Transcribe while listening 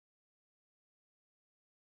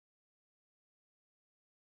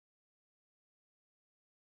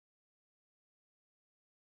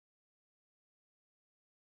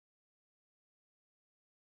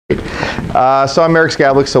So I'm Chief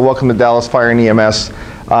Gabliks, so welcome to Dallas Fire EMS.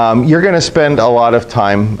 You're going to spend a lot of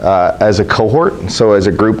time as a cohort, so as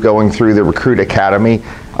a group going through the Recruit Academy.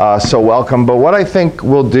 So welcome. But what I think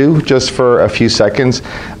we'll do, just for a few seconds,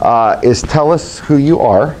 is tell us who you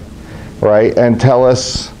are, right, and tell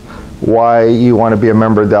us why you want to be a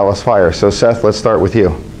member of Dallas Fire. So Seth, let's start with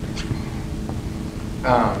you.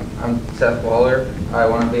 I'm Seth Waller. I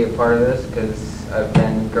want to be a part of this because I've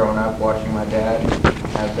been growing up watching my dad.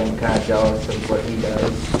 I've been kind of jealous of what he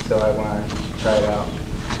does, so I want to try it out.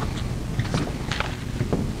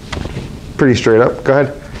 Pretty straight up. Go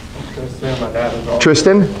ahead. Tristan, my dad is also.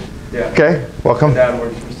 Tristan? Yeah. Okay, welcome. My dad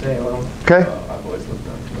works for Salem. Okay. I've always looked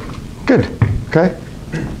up to him. Good. Okay.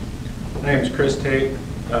 My name's Chris Tate.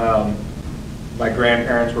 My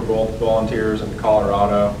grandparents were both volunteers in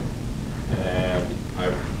Colorado, and I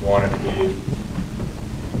wanted to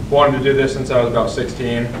do this since I was about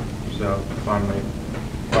 16, so finally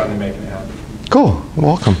making it happen. Cool.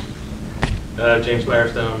 Welcome. James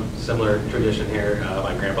Firestone, similar tradition here.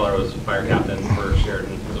 My grandfather was fire captain for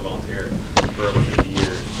Sheridan as a volunteer for over 50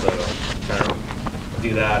 years, so kind of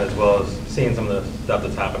do that as well as seeing some of the stuff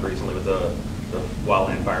that's happened recently with the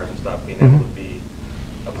wildland fires and stuff, being able to be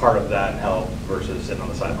a part of that and help versus sitting on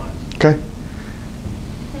the sidelines. Okay.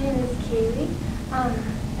 My name is Kaylee.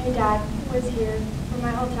 My dad was here for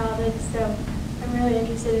my whole childhood, so I'm really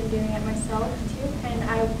interested in doing it myself too, and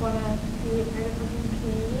I want to be a part of the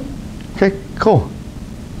community. Okay, cool.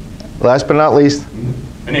 Last but not least.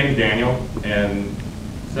 My name is Daniel, and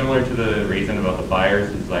similar to the reason about the fires,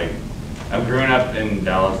 is like I've grown up in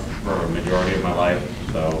Dallas for a majority of my life,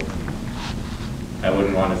 so I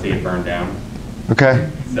wouldn't want to see it burned down. Okay.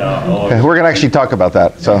 So okay. We're going to actually talk about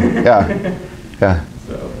that. So yeah, yeah.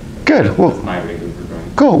 So good. That's my reason for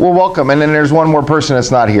joining. Cool. Well, welcome. And then there's one more person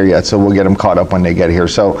that's not here yet, so we'll get them caught up when they get here.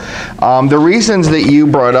 So the reasons that you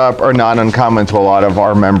brought up are not uncommon to a lot of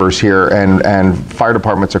our members here and fire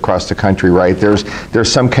departments across the country, right?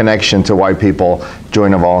 There's some connection to why people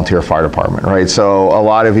join a volunteer fire department, right? So a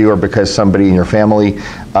lot of you are because somebody in your family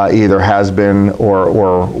either has been or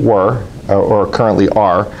were or currently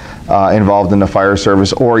are involved in the fire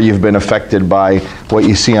service, or you've been affected by what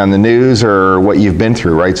you see on the news or what you've been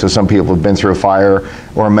through, right? So some people have been through a fire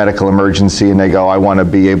or a medical emergency and they go, I want to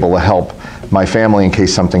be able to help my family in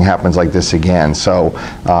case something happens like this again. So,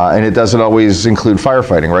 and it doesn't always include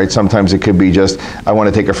firefighting, right? Sometimes it could be just, I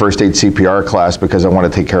want to take a first aid CPR class because I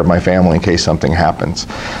want to take care of my family in case something happens.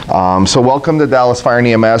 So welcome to Dallas Fire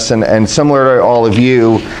EMS, and similar to all of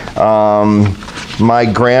you, my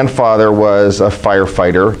grandfather was a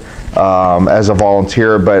firefighter as a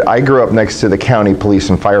volunteer, but I grew up next to the county police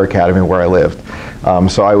and fire academy where I lived.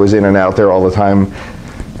 So I was in and out there all the time.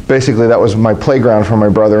 Basically, that was my playground for my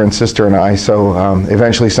brother and sister and I. So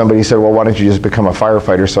eventually somebody said, well, why don't you just become a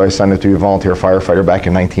firefighter? So I signed up to be a volunteer firefighter back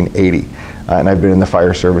in 1980. And I've been in the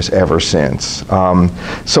fire service ever since.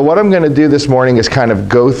 So what I'm going to do this morning is kind of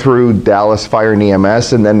go through Dallas Fire and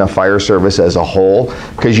EMS and then the fire service as a whole,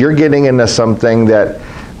 because you're getting into something that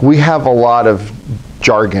we have a lot of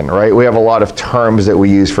jargon, right? We have a lot of terms that we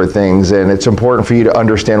use for things, and it's important for you to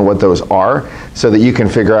understand what those are so that you can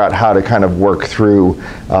figure out how to kind of work through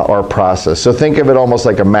our process. So think of it almost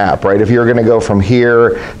like a map, right? If you're going to go from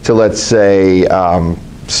here to, let's say,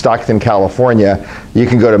 Stockton, California, you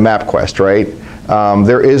can go to MapQuest, right?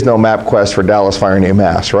 There is no MapQuest for Dallas Fire and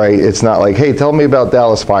EMS, right? It's not like, hey, tell me about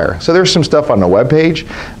Dallas Fire. So there's some stuff on the webpage,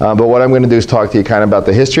 but what I'm going to do is talk to you kind of about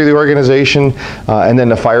the history of the organization and then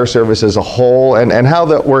the fire service as a whole and how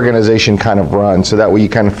the organization kind of runs, so that way you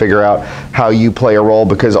kind of figure out how you play a role,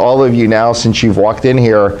 because all of you now, since you've walked in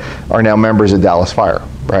here, are now members of Dallas Fire.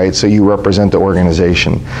 Right, so you represent the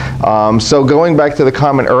organization. So going back to the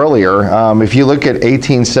comment earlier, if you look at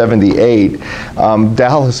 1878,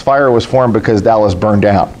 Dallas Fire was formed because Dallas burned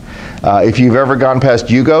down. If you've ever gone past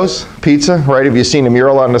Hugo's Pizza, right, have you seen the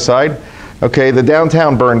mural on the side? Okay, the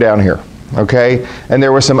downtown burned down here. Okay, and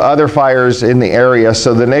there were some other fires in the area,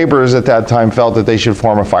 so the neighbors at that time felt that they should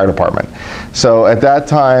form a fire department. So at that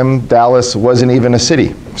time, Dallas wasn't even a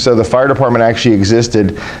city. So the fire department actually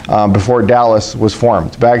existed before Dallas was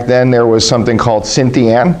formed. Back then there was something called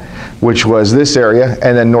Cynthiana, which was this area,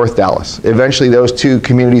 and then North Dallas. Eventually those two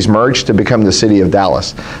communities merged to become the city of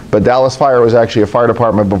Dallas. But Dallas Fire was actually a fire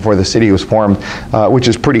department before the city was formed, which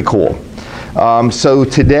is pretty cool. So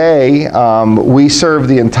today, we serve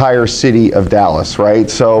the entire city of Dallas, right?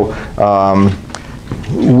 So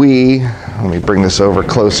let me bring this over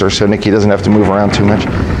closer so Nikki doesn't have to move around too much.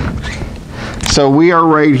 So we are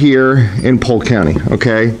right here in Polk County,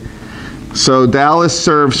 okay? So Dallas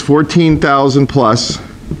serves 14,000 plus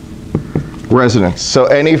residents. So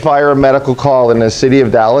any fire and medical call in the city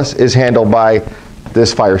of Dallas is handled by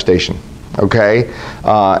this fire station. Okay,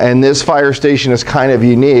 and this fire station is kind of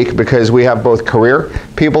unique because we have both career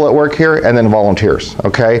people that work here and then volunteers.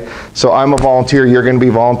 Okay, so I'm a volunteer, you're going to be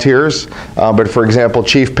volunteers, but for example,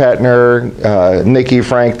 Chief Petner, Nikki,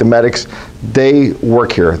 Frank, the medics, they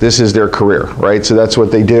work here. This is their career, right? So that's what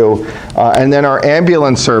they do. And then our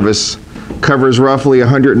ambulance service covers roughly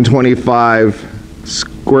 125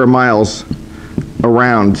 square miles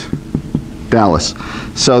around Dallas.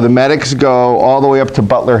 So the medics go all the way up to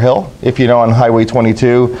Butler Hill, if you know, on Highway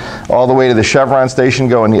 22, all the way to the Chevron station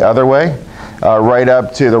going the other way, right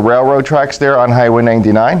up to the railroad tracks there on Highway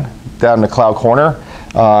 99, down to Cloud Corner.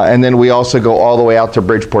 And then we also go all the way out to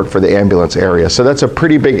Bridgeport for the ambulance area. So that's a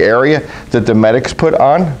pretty big area that the medics put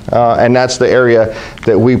on, and that's the area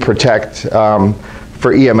that we protect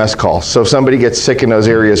for EMS calls. So if somebody gets sick in those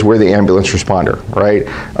areas, we're the ambulance responder,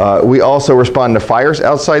 right? We also respond to fires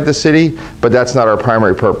outside the city, but that's not our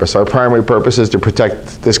primary purpose. Our primary purpose is to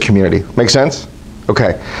protect this community. Make sense?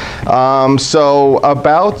 Okay. So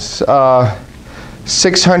about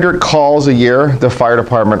 600 calls a year the fire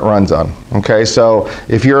department runs on. Okay, so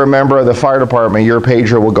if you're a member of the fire department, your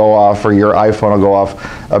pager will go off or your iPhone will go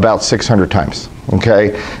off about 600 times. Okay,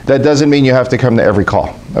 that doesn't mean you have to come to every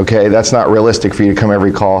call. Okay, that's not realistic for you to come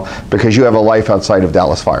every call because you have a life outside of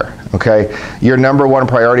Dallas Fire. Okay, your number one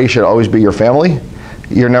priority should always be your family.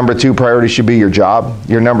 Your number two priority should be your job.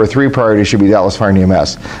 Your number three priority should be Dallas Fire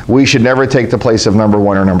EMS. We should never take the place of number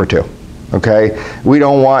one or number two. Okay, we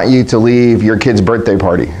don't want you to leave your kid's birthday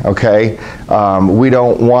party. Okay, we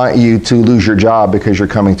don't want you to lose your job because you're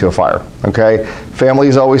coming to a fire. Okay, family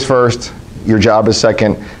is always first. Your job is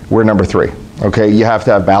second. We're number three. Okay, you have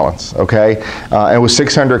to have balance, okay? And with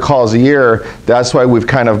 600 calls a year, that's why we've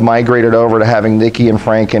kind of migrated over to having Nikki and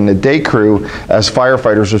Frank and the day crew as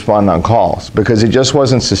firefighters respond on calls, because it just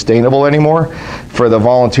wasn't sustainable anymore for the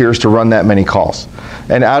volunteers to run that many calls.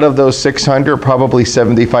 And out of those 600, probably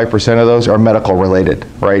 75% of those are medical related,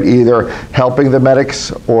 right? Either helping the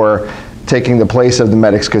medics or taking the place of the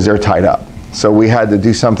medics because they're tied up. So we had to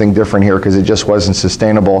do something different here because it just wasn't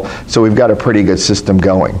sustainable. So we've got a pretty good system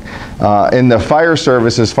going. In the fire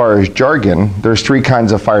service, as far as jargon, there's three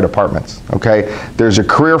kinds of fire departments, okay? There's a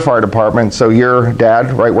career fire department. So your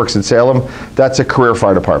dad, right, works at Salem. That's a career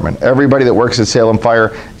fire department. Everybody that works at Salem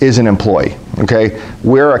Fire is an employee, okay?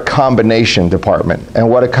 We're a combination department. And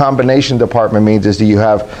what a combination department means is that you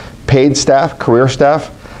have paid staff, career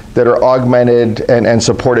staff, that are augmented and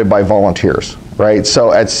supported by volunteers. Right,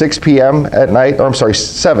 so at 6 p.m. at night, or I'm sorry,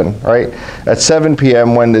 7, right? At 7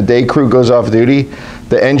 p.m. when the day crew goes off duty,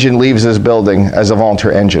 the engine leaves this building as a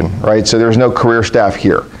volunteer engine, right? So there's no career staff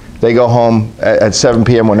here. They go home at 7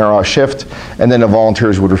 p.m. when they're off shift, and then the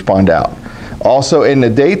volunteers would respond out. Also in the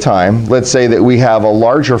daytime, let's say that we have a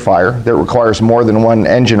larger fire that requires more than one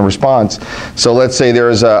engine response. So let's say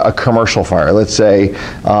there is a commercial fire. Let's say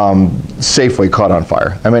Safeway caught on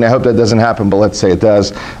fire. I mean, I hope that doesn't happen, but let's say it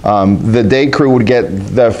does. The day crew would get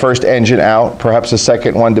the first engine out, perhaps a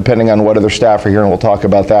second one, depending on what other staff are here, and we'll talk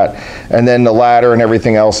about that. And then the ladder and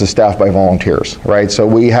everything else is staffed by volunteers, right? So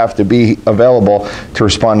we have to be available to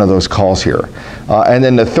respond to those calls here. And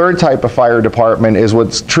then the third type of fire department is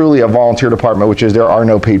what's truly a volunteer department, which is there are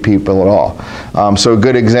no paid people at all. So a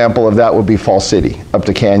good example of that would be Fall City, up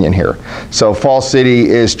to Canyon here. So Fall City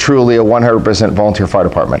is truly a 100% volunteer fire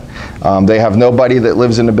department. They have nobody that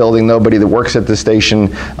lives in the building, nobody that works at the station.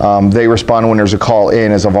 They respond when there's a call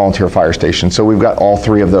in as a volunteer fire station. So we've got all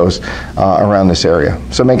three of those around this area.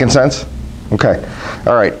 So making sense? Okay,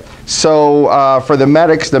 all right. So for the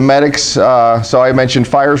medics, so I mentioned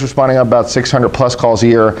fires responding on about 600 plus calls a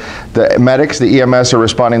year. The medics, the EMS, are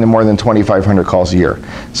responding to more than 2,500 calls a year.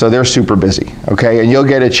 So they're super busy, okay? And you'll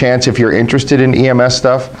get a chance, if you're interested in EMS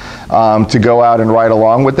stuff, to go out and ride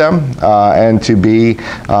along with them and to be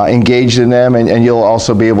engaged in them. And you'll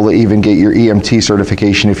also be able to even get your EMT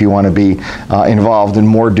certification if you want to be involved in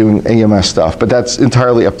more doing EMS stuff. But that's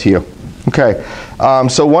entirely up to you. Okay,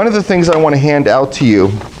 so one of the things I want to hand out to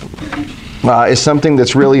you is something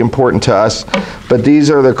that's really important to us, but these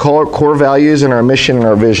are the core values and our mission and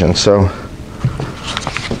our vision. So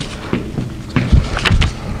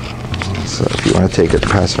if you want to take it,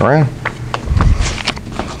 pass it around.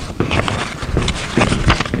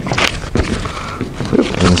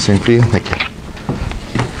 And the same for you. Thank you.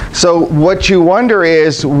 So what you wonder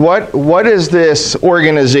is, what does this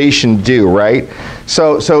organization do, right?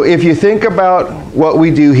 So if you think about what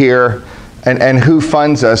we do here and who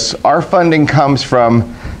funds us, our funding comes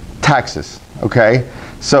from taxes, okay?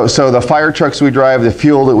 So the fire trucks we drive, the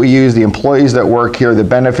fuel that we use, the employees that work here, the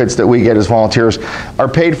benefits that we get as volunteers are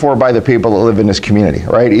paid for by the people that live in this community,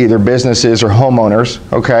 right? Either businesses or homeowners,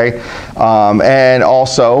 okay? And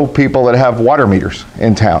also people that have water meters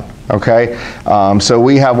in town. Okay, so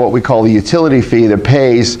we have what we call the utility fee that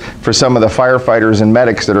pays for some of the firefighters and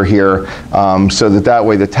medics that are here, so that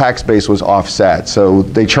way the tax base was offset. So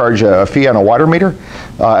they charge a fee on a water meter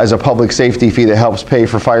as a public safety fee that helps pay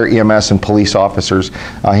for fire EMS and police officers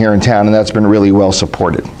here in town, and that's been really well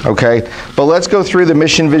supported. Okay, but let's go through the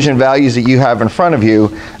mission, vision, values that you have in front of you,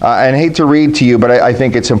 and I hate to read to you, but I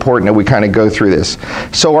think it's important that we kind of go through this.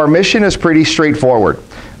 So our mission is pretty straightforward.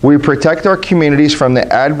 We protect our communities from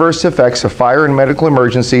the adverse effects of fire and medical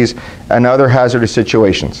emergencies and other hazardous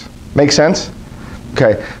situations. Make sense?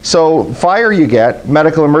 Okay, so fire you get,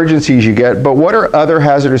 medical emergencies you get, but what are other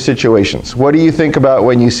hazardous situations? What do you think about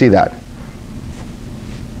when you see that?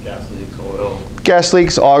 Gas leaks, oil. Gas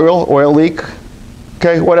leaks, oil leak.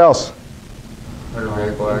 Okay, what else? Motor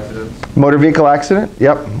vehicle accidents. Motor vehicle accident,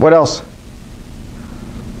 yep. What else?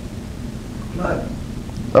 Flood.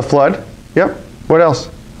 A flood, yep. What else?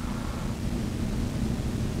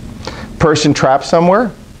 Person trapped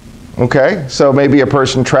somewhere. Okay, so maybe a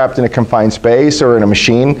person trapped in a confined space or in a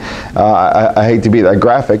machine. I hate to be that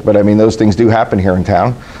graphic, but I mean those things do happen here in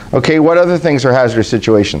town. Okay, what other things are hazardous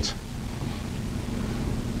situations?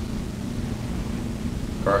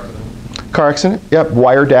 Car accident. Car accident, yep.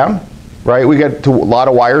 Wire down, right? We get a lot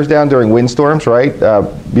of wires down during windstorms, right?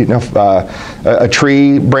 A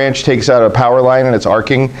tree branch takes out a power line and it's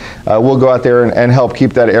arcing. We'll go out there and help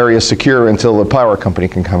keep that area secure until the power company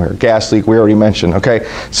can come here. Gas leak, we already mentioned, okay?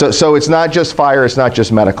 So it's not just fire, it's not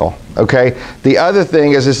just medical, okay? The other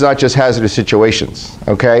thing is it's not just hazardous situations,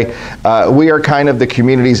 okay? We are kind of the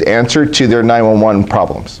community's answer to their 911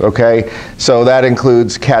 problems, okay? So that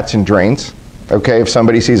includes cats in drains. Okay, if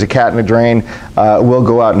somebody sees a cat in a drain, we'll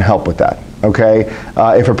go out and help with that. Okay,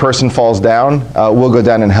 if a person falls down, we'll go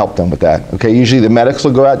down and help them with that. Okay, usually the medics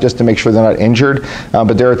will go out just to make sure they're not injured,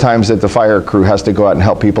 but there are times that the fire crew has to go out and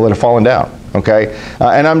help people that have fallen down. Okay,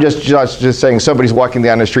 and I'm just saying somebody's walking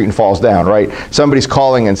down the street and falls down, right? Somebody's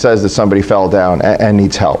calling and says that somebody fell down and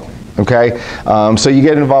needs help. Okay, so you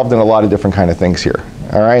get involved in a lot of different kind of things here.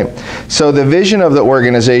 All right, so the vision of the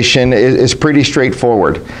organization is pretty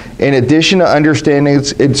straightforward. In addition to understanding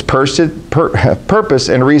its purpose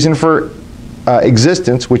and reason for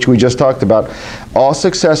existence, which we just talked about, all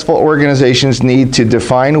successful organizations need to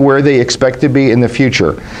define where they expect to be in the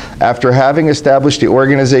future. After having established the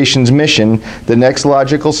organization's mission, the next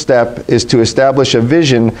logical step is to establish a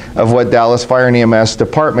vision of what Dallas Fire and EMS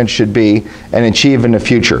department should be and achieve in the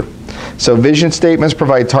future. So vision statements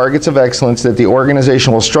provide targets of excellence that the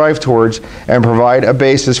organization will strive towards and provide a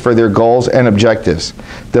basis for their goals and objectives.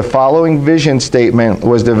 The following vision statement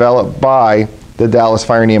was developed by the Dallas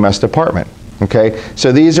Fire and EMS department. Okay,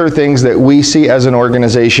 so these are things that we see as an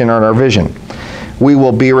organization on our vision. We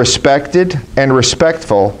will be respected and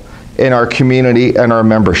respectful in our community and our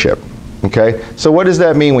membership. Okay, so what does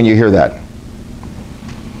that mean when you hear that?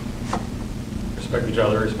 Respect each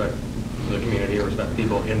other, respect the community, respect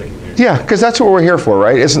people in the community. Yeah, because that's what we're here for,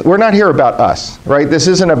 right? We're not here about us, right? This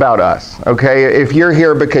isn't about us, okay? If you're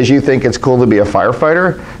here because you think it's cool to be a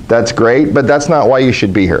firefighter, that's great, but that's not why you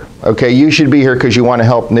should be here, okay? You should be here because you want to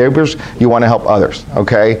help neighbors, you want to help others,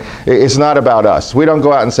 okay? It's not about us. We don't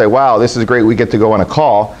go out and say, wow, this is great, we get to go on a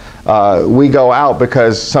call. We go out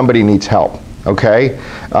because somebody needs help. Okay,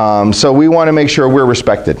 so we want to make sure we're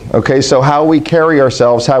respected. Okay, so how we carry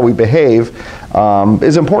ourselves, how we behave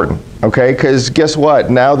is important. Okay, because guess what?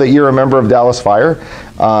 Now that you're a member of Dallas Fire,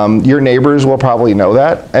 your neighbors will probably know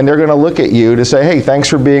that, and they're going to look at you to say, hey, thanks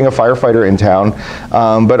for being a firefighter in town.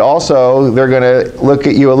 But also, they're going to look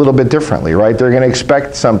at you a little bit differently, right? They're going to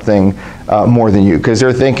expect something more than you, because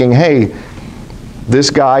they're thinking, hey,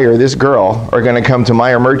 this guy or this girl are going to come to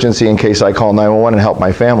my emergency in case I call 911 and help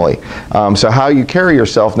my family. So how you carry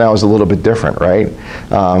yourself now is a little bit different, right?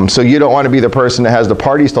 So you don't want to be the person that has the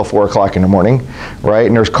parties till 4 o'clock in the morning, right?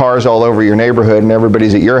 And there's cars all over your neighborhood and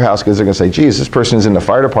everybody's at your house because they're going to say, geez, this person's in the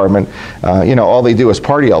fire department. You know, all they do is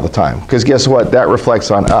party all the time. Because guess what? That reflects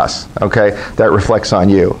on us, okay? That reflects on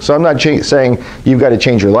you. So I'm not saying you've got to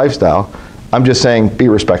change your lifestyle. I'm just saying be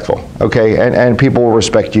respectful, okay? And people will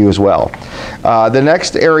respect you as well. The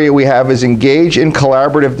next area we have is engage in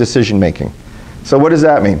collaborative decision making. So what does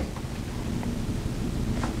that mean?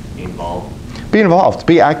 Be involved. Be involved,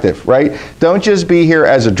 be active, right? Don't just be here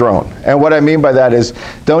as a drone. And what I mean by that is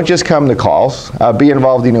don't just come to calls, be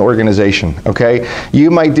involved in the organization, okay?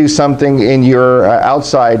 You might do something in your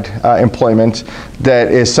outside employment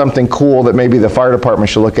that is something cool that maybe the fire department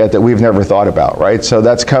should look at that we've never thought about, right? So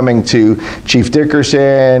that's coming to Chief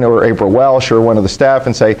Dickerson or April Welsh or one of the staff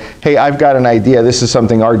and say, hey, I've got an idea. This is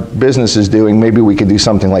something our business is doing. Maybe we could do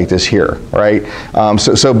something like this here, right?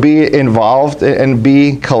 So be involved and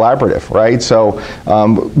be collaborative, right? So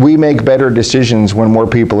we make better decisions when more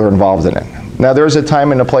people are involved in it. Now, there's a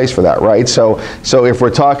time and a place for that, right? So if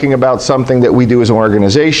we're talking about something that we do as an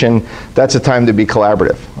organization, that's a time to be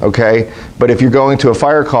collaborative, okay? But if you're going to a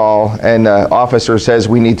fire call and an officer says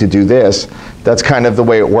we need to do this, that's kind of the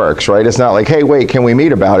way it works, right? It's not like, hey, wait, can we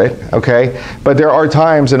meet about it, okay? But there are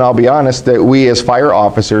times, and I'll be honest, that we as fire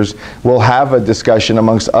officers will have a discussion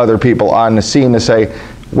amongst other people on the scene to say,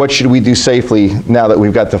 what should we do safely now that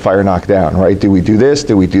we've got the fire knocked down, right? Do we do this?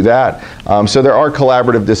 Do we do that? So there are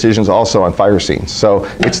collaborative decisions also on fire scenes. So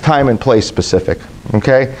it's time and place specific,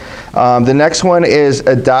 okay? The next one is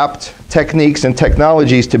adopt techniques and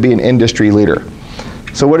technologies to be an industry leader.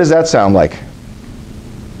 So what does that sound like?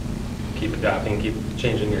 Keep adapting, keep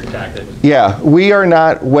changing your tactics. Yeah, we are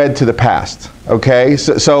not wed to the past, okay?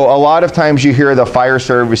 So a lot of times you hear the fire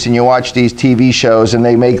service and you watch these TV shows and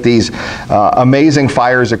they make these amazing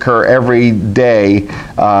fires occur every day,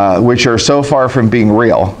 which are so far from being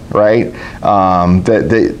real, right?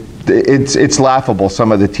 It's laughable,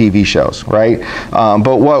 some of the TV shows, right?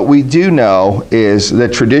 But what we do know is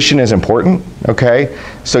that tradition is important, okay?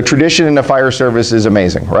 So tradition in the fire service is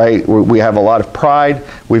amazing, right? We have a lot of pride,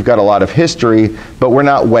 we've got a lot of history, but we're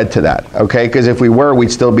not wed to that, okay? Because if we were,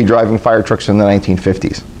 we'd still be driving fire trucks in the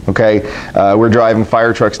 1950s. Okay, we're driving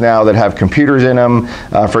fire trucks now that have computers in them.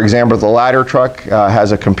 For example, the ladder truck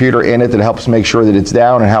has a computer in it that helps make sure that it's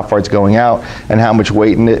down and how far it's going out and how much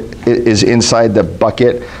weight in it is inside the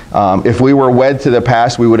bucket. If we were wed to the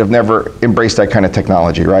past, we would have never embraced that kind of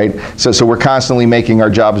technology, right? So we're constantly making our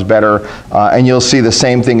jobs better, and you'll see the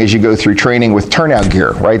same thing as you go through training with turnout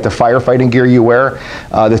gear, right? The firefighting gear you wear,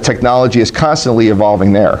 the technology is constantly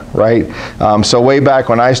evolving there, right? So way back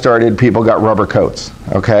when I started, people got rubber coats.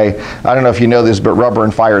 Okay, I don't know if you know this, but rubber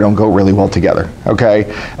and fire don't go really well together.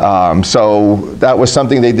 Okay, so that was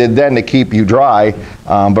something they did then to keep you dry,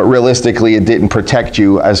 but realistically it didn't protect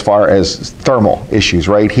you as far as thermal issues,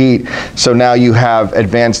 right? Heat. So now you have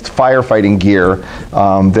advanced firefighting gear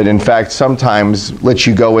that in fact sometimes lets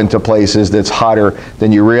you go into places that's hotter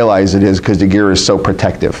than you realize it is because the gear is so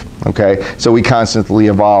protective. Okay, so we constantly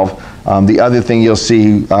evolve. The other thing you'll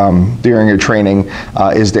see during your training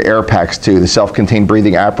is the air packs too, the self-contained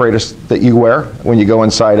breathing apparatus that you wear when you go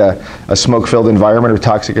inside a smoke-filled environment or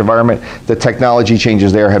toxic environment. The technology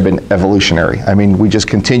changes there have been evolutionary. I mean, we just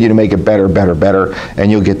continue to make it better, better, better,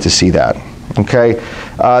 and you'll get to see that. Okay.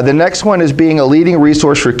 The next one is being a leading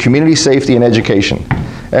resource for community safety and education.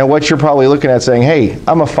 And what you're probably looking at saying, hey,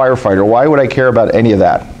 I'm a firefighter. Why would I care about any of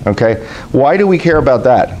that? Okay. Why do we care about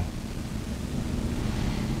that?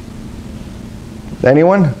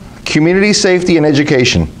 Anyone? Community safety and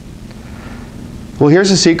education. Well,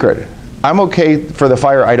 here's the secret. I'm okay for the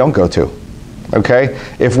fire I don't go to. Okay?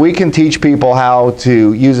 If we can teach people how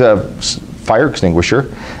to use a fire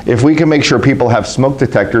extinguisher, if we can make sure people have smoke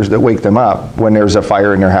detectors that wake them up when there's a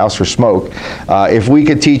fire in their house or smoke, if we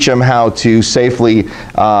could teach them how to safely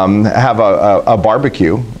have a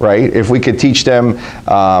barbecue, right? If we could teach them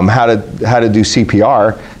how to do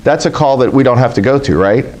CPR, that's a call that we don't have to go to,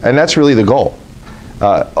 right? And that's really the goal.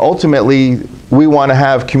 Ultimately, we want to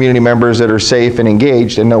have community members that are safe and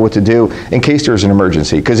engaged and know what to do in case there's an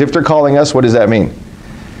emergency. Because if they're calling us, what does that mean?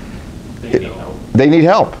 They need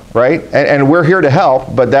help, right? And we're here to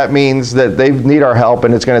help, but that means that they need our help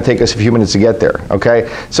and it's going to take us a few minutes to get there,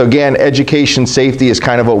 okay? So again, education, safety is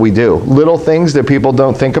kind of what we do. Little things that people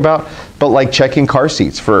don't think about, but like checking car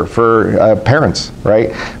seats for parents,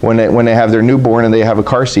 right? When they have their newborn and they have a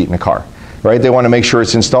car seat in the car. Right? They want to make sure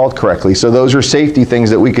it's installed correctly. So those are safety things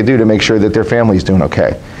that we could do to make sure that their family's doing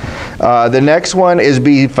okay. The next one is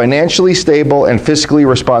be financially stable and fiscally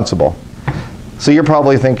responsible. So you're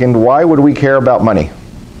probably thinking, why would we care about money?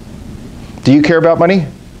 Do you care about money?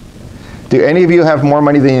 Do any of you have more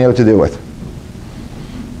money than you know what to do with?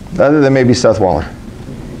 Other than maybe Seth Waller.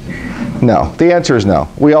 No, the answer is no.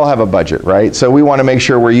 We all have a budget, right? So we want to make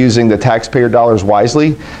sure we're using the taxpayer dollars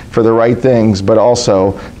wisely for the right things, but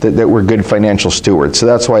also that we're good financial stewards. So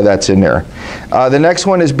that's why that's in there. The next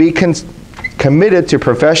one is be committed to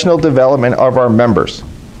professional development of our members.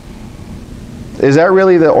 Is that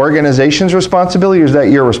really the organization's responsibility or is that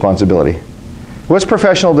your responsibility? What's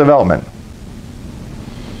professional development?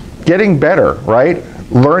 Getting better, right?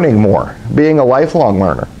 Learning more, being a lifelong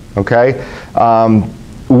learner, okay?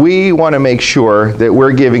 We want to make sure that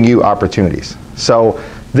we're giving you opportunities. So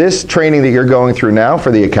This training that you're going through now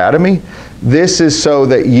for the academy, this is so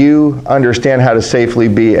that you understand how to safely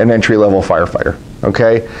be an entry-level firefighter,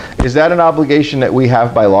 okay? Is that an obligation that we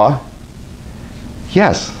have by law?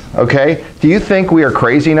 Yes, okay? Do you think we are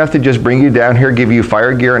crazy enough to just bring you down here, give you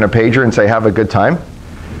fire gear and a pager and say, have a good time?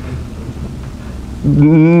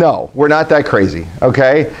 No, we're not that crazy,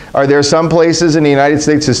 okay? Are there some places in the United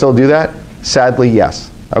States that still do that? Sadly, yes,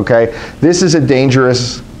 okay? This is a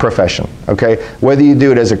dangerous profession, okay? Whether you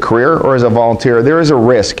do it as a career or as a volunteer, there is a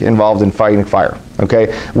risk involved in fighting fire,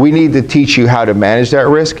 okay? We need to teach you how to manage that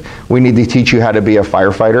risk. We need to teach you how to be a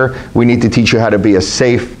firefighter. We need to teach you how to be a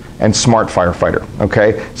safe and smart firefighter,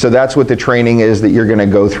 okay? So that's what the training is that you're gonna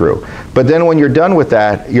go through. But then when you're done with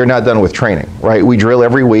that, you're not done with training, right? We drill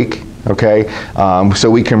every week, okay? So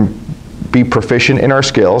we can be proficient in our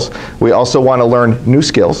skills. We also want to learn new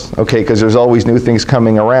skills, okay, because there's always new things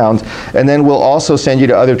coming around. And then we'll also send you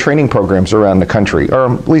to other training programs around the country,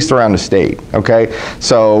 or at least around the state, okay?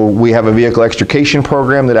 So we have a vehicle extrication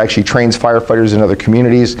program that actually trains firefighters in other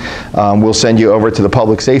communities. We'll send you over to the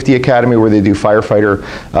Public Safety Academy where they do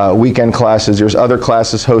firefighter weekend classes. There's other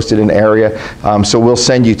classes hosted in the area, so we'll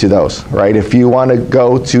send you to those, right? If you want to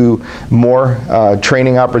go to more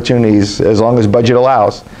training opportunities, as long as budget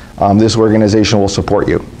allows, this organization will support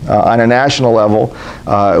you. On a national level,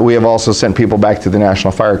 we have also sent people back to the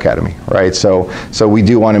National Fire Academy, right? So we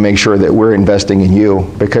do want to make sure that we're investing in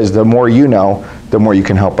you, because the more you know, the more you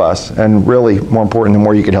can help us. And really, more important, the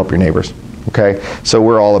more you can help your neighbors, okay? So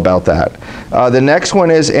we're all about that. The next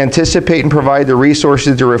one is anticipate and provide the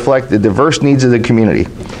resources to reflect the diverse needs of the community.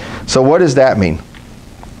 So what does that mean?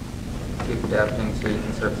 Keep adapting so you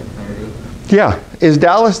can serve the community. Yeah. Is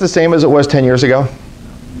Dallas the same as it was 10 years ago?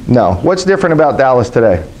 No. What's different about Dallas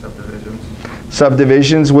today? Subdivisions.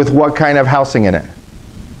 Subdivisions with what kind of housing in it?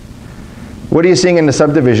 What are you seeing in the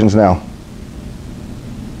subdivisions now?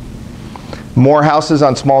 More houses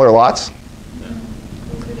on smaller lots?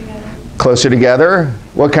 Closer together. Closer together.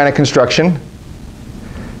 What kind of construction?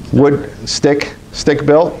 Wood, stick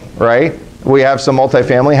built, right? We have some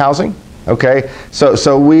multifamily housing. Okay,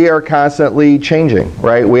 so we are constantly changing,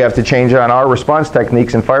 right? We have to change on our response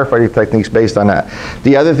techniques and firefighting techniques based on that.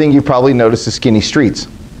 The other thing you've probably noticed is skinny streets,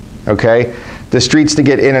 okay? The streets to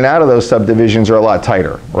get in and out of those subdivisions are a lot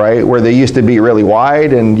tighter, right? Where they used to be really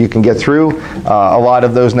wide and you can get through, a lot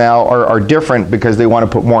of those now are different because they want to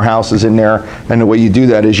put more houses in there, and the way you do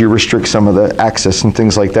that is you restrict some of the access and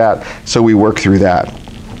things like that, so we work through that.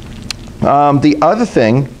 The other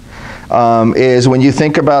thing is when you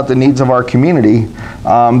think about the needs of our community,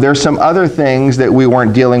 there's some other things that we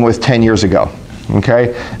weren't dealing with 10 years ago,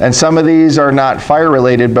 okay? And some of these are not fire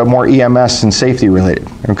related, but more EMS and safety related,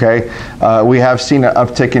 okay? We have seen an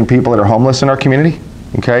uptick in people that are homeless in our community,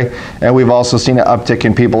 okay? And we've also seen an uptick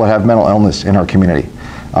in people that have mental illness in our community.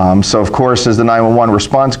 So of course, as the 911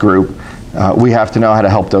 response group, we have to know how to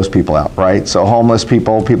help those people out, right? So homeless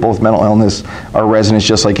people, people with mental illness are residents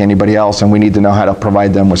just like anybody else, and we need to know how to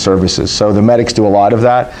provide them with services. So the medics do a lot of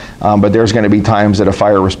that, but there's going to be times that a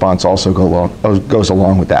fire response also goes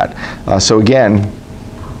along with that. So again,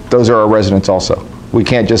 those are our residents also. We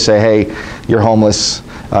can't just say, hey, you're homeless,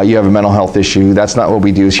 you have a mental health issue. That's not what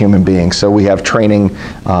we do as human beings. So we have training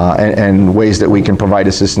and ways that we can provide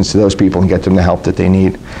assistance to those people and get them the help that they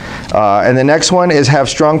need. And the next one is have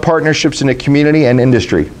strong partnerships in the community and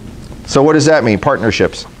industry. So what does that mean,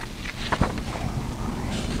 partnerships?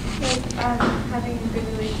 Having a good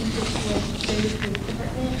relationship with the police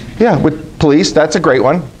department. Yeah, with police, that's a great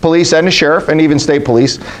one. Police and the sheriff and even state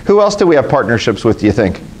police. Who else do we have partnerships with, do you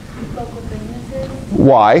think? Local businesses.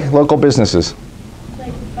 Why? Local businesses.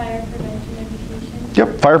 Like fire prevention education.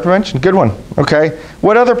 Yep, fire prevention, good one. Okay.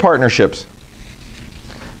 What other partnerships?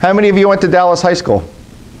 How many of you went to Dallas High School?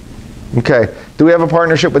 Okay. Do we have a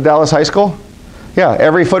partnership with Dallas High School? Yeah,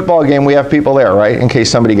 every football game we have people there, right, in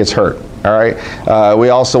case somebody gets hurt, all right? We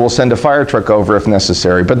also will send a fire truck over if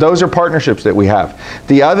necessary, but those are partnerships that we have.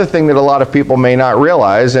 The other thing that a lot of people may not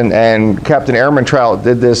realize, and Captain Airman Trout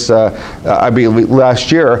did this, I believe,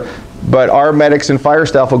 last year, but our medics and fire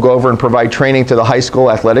staff will go over and provide training to the high school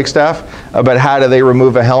athletic staff about how do they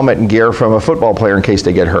remove a helmet and gear from a football player in case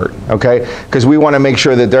they get hurt, okay? Because we want to make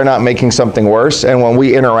sure that they're not making something worse, and when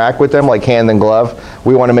we interact with them, like hand and glove,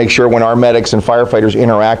 we want to make sure when our medics and firefighters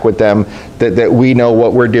interact with them that we know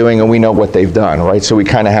what we're doing and we know what they've done, right? So we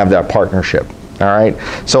kind of have that partnership. All right,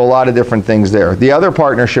 so a lot of different things there. The other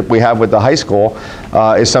partnership we have with the high school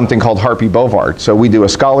is something called Harpy Bovard. So we do a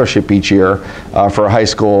scholarship each year for a high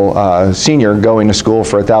school senior going to school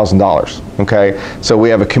for $1,000. Okay, so we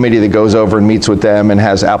have a committee that goes over and meets with them and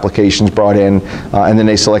has applications brought in, and then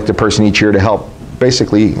they select a person each year to help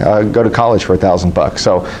basically go to college for $1,000.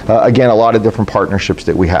 So again, a lot of different partnerships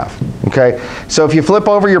that we have. Okay, so if you flip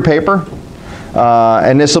over your paper,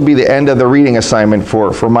 and this will be the end of the reading assignment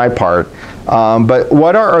for my part. But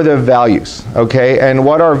what are the values, okay? And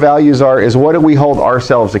what our values are is what do we hold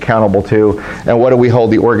ourselves accountable to, and what do we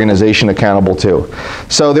hold the organization accountable to?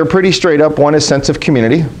 So they're pretty straight up. One is sense of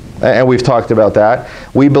community, and we've talked about that.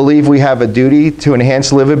 We believe we have a duty to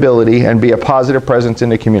enhance livability and be a positive presence in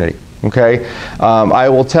the community. Okay, I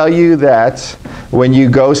will tell you that when you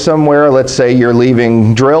go somewhere, let's say you're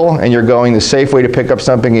leaving drill and you're going the Safeway to pick up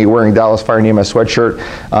something and you're wearing Dallas Fire EMS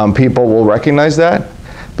sweatshirt, people will recognize that,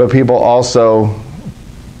 but people also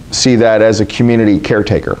see that as a community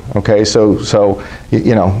caretaker. Okay, so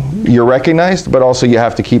you know, you're recognized, but also you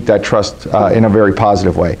have to keep that trust in a very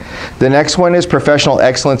positive way. The next one is professional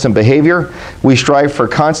excellence and behavior. We strive for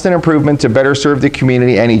constant improvement to better serve the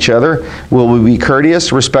community and each other. We'll be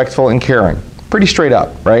courteous, respectful, and caring. Pretty straight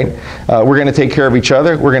up, right? We're going to take care of each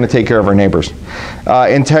other. We're going to take care of our neighbors.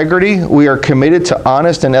 Integrity, we are committed to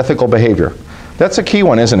honest and ethical behavior. That's a key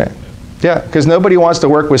one, isn't it? Yeah, because nobody wants to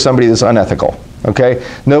work with somebody that's unethical. Okay?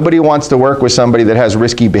 Nobody wants to work with somebody that has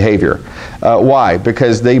risky behavior. Why?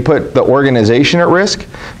 Because they put the organization at risk,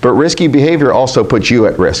 but risky behavior also puts you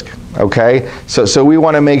at risk. Okay? So we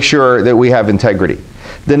want to make sure that we have integrity.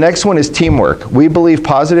 The next one is teamwork. We believe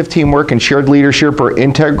positive teamwork and shared leadership are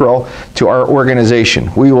integral to our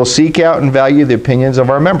organization. We will seek out and value the opinions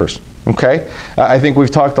of our members. Okay? I think we've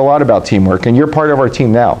talked a lot about teamwork, and you're part of our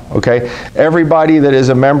team now. Okay? Everybody that is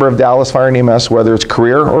a member of Dallas Fire EMS, whether it's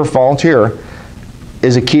career or volunteer,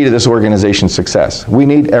 is a key to this organization's success. We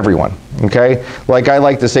need everyone, okay? Like I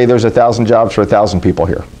like to say, there's 1,000 jobs for 1,000 people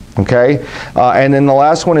here, okay? And then the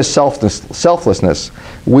last one is selflessness.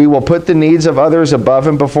 We will put the needs of others above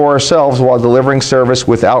and before ourselves while delivering service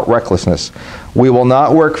without recklessness. We will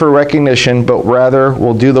not work for recognition, but rather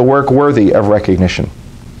will do the work worthy of recognition.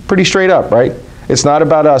 Pretty straight up, right? It's not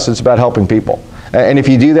about us, it's about helping people. And if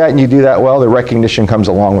you do that and you do that well, the recognition comes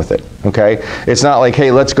along with it, okay? It's not like,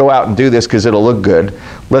 hey, let's go out and do this because it'll look good.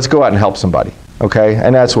 Let's go out and help somebody, okay?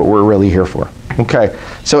 And that's what we're really here for, okay?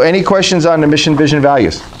 So any questions on the mission, vision,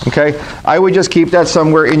 values, okay? I would just keep that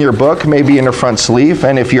somewhere in your book, maybe in the front sleeve,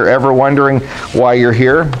 and if you're ever wondering why you're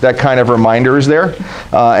here, that kind of reminder is there.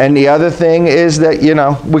 And the other thing is that, you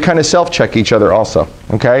know, we kind of self-check each other also,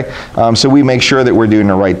 okay? So we make sure that we're doing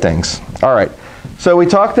the right things. All right. So we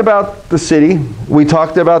talked about the city, we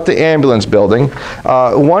talked about the ambulance building.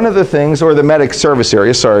 One of the things, or the medic service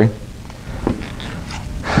area, sorry.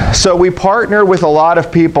 So we partner with a lot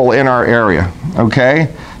of people in our area,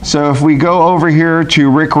 okay? So if we go over here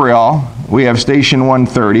to Rick Real, we have station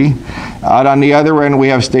 130. Out on the other end, we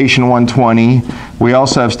have station 120. We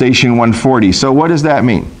also have station 140. So what does that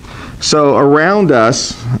mean? So around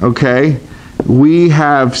us, okay, we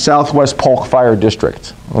have Southwest Polk Fire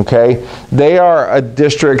District, okay? They are a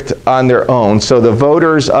district on their own, so the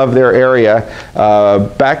voters of their area,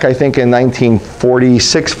 back I think in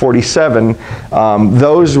 1946, 47,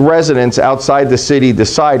 those residents outside the city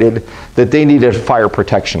decided that they needed fire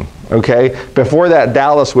protection, okay? Before that,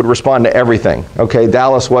 Dallas would respond to everything, okay?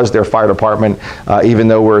 Dallas was their fire department. Even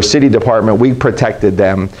though we're a city department, we protected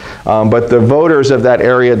them. But the voters of that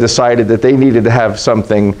area decided that they needed to have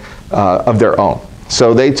something of their own.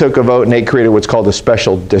 So they took a vote and they created what's called a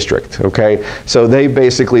special district, okay? So they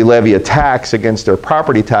basically levy a tax against their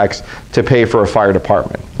property tax to pay for a fire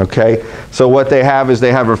department, okay? So what they have is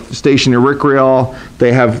they have a station in Rick Real,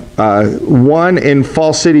 they have one in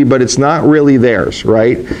Fall City, but it's not really theirs,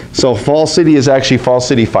 right? So Fall City is actually Fall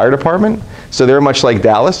City Fire Department. So they're much like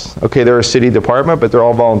Dallas, okay? They're a city department, but they're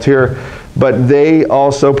all volunteer. But they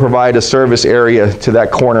also provide a service area to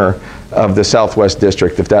that corner of the Southwest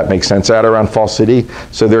District, if that makes sense, out around Fall City.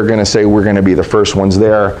 So they're going to say we're going to be the first ones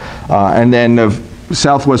there. And then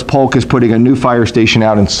Southwest Polk is putting a new fire station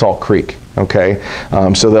out in Salt Creek, okay?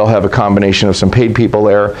 So they'll have a combination of some paid people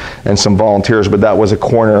there and some volunteers, but that was a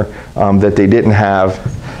corner that they didn't have.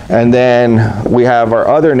 And then we have our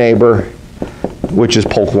other neighbor, which is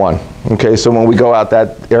Polk 1. Okay, so when we go out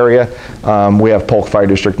that area, we have Polk Fire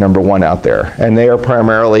District number 1 out there. And they are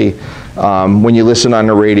primarily, when you listen on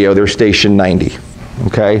the radio, they're station 90.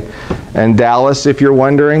 Okay? And Dallas, if you're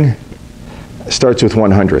wondering, starts with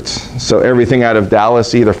 100s. So everything out of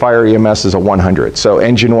Dallas, either Fire EMS is a 100. So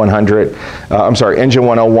engine 100, engine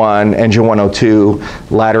 101, engine 102,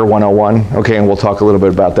 ladder 101. Okay, and we'll talk a little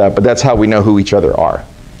bit about that, but that's how we know who each other are.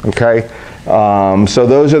 Okay? So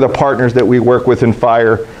those are the partners that we work with in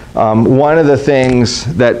fire. One of the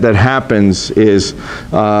things that happens is,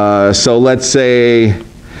 so let's say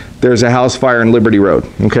there's a house fire in Liberty Road.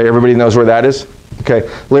 Okay, everybody knows where that is? Okay,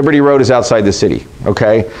 Liberty Road is outside the city,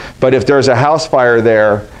 okay? But if there's a house fire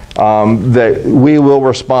there, that we will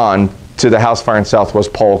respond to the house fire in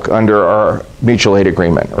Southwest Polk under our mutual aid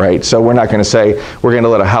agreement, right? So we're not going to say we're going to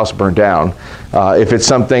let a house burn down. If it's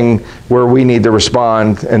something where we need to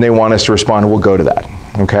respond and they want us to respond, we'll go to that,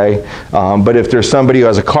 okay? But if there's somebody who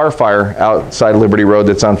has a car fire outside Liberty Road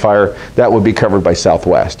that's on fire, that would be covered by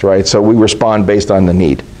Southwest, right? So we respond based on the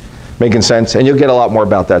need. Making sense? And you'll get a lot more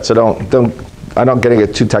about that, so I'm not going to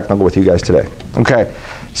get too technical with you guys today. Okay,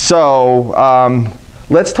 so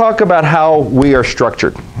let's talk about how we are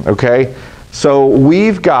structured, okay? So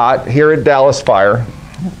we've got, here at Dallas Fire,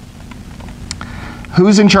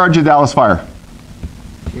 who's in charge of Dallas Fire?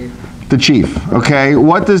 Chief. The chief, okay?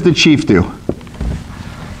 What does the chief do?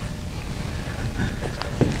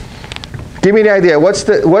 Give me an idea. What's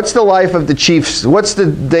the life of the chiefs? What's the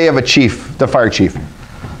day of a chief, the fire chief?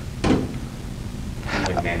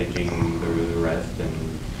 Like managing the rest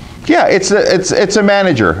and... Yeah, it's a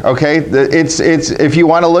manager, okay? It's if you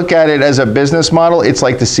want to look at it as a business model, it's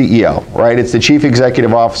like the CEO, right? It's the chief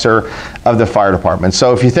executive officer of the fire department.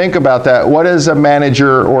 So if you think about that, what does a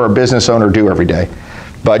manager or a business owner do every day?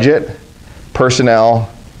 Budget, personnel,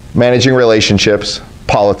 managing relationships,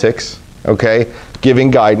 politics, okay? Giving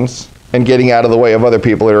guidance and getting out of the way of other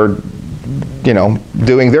people that are, you know,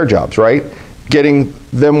 doing their jobs, right? Getting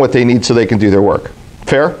them what they need so they can do their work.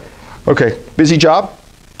 Fair? Okay, busy job?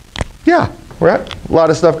 Yeah, right. A lot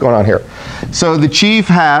of stuff going on here. So the chief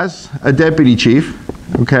has a deputy chief,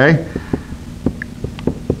 okay?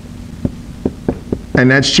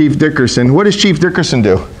 And that's Chief Dickerson. What does Chief Dickerson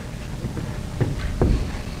do?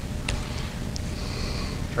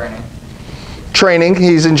 Training. Training.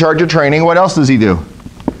 He's in charge of training. What else does he do?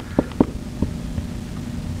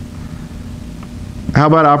 How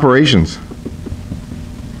about operations?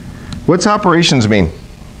 What's operations mean?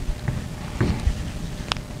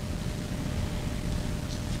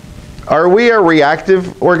 Are we a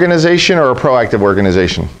reactive organization or a proactive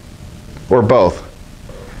organization? Or both?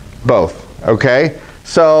 Both, okay?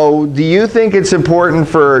 So do you think it's important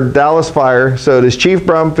for Dallas Fire, so does Chief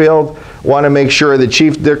Brumfield want to make sure that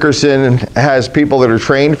Chief Dickerson has people that are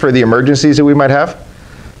trained for the emergencies that we might have?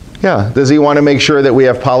 Yeah. Does he want to make sure that we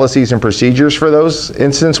have policies and procedures for those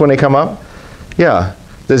incidents when they come up? Yeah.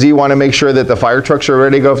 Does he want to make sure that the fire trucks are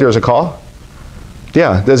ready to go if there's a call?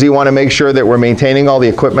 Yeah. Does he want to make sure that we're maintaining all the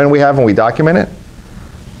equipment we have and we document it?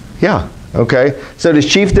 Yeah. Okay. So does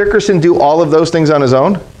Chief Dickerson do all of those things on his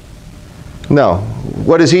own? No.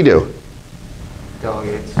 What does he do?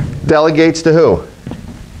 Delegates. Delegates to who?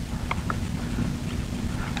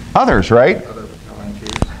 Others, right? Other battalion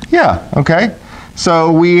chiefs. Yeah. Okay.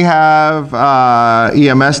 So we have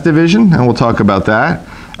EMS division, and we'll talk about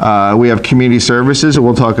that. We have community services, and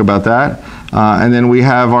we'll talk about that. And then we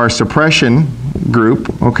have our suppression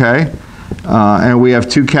group, okay? And we have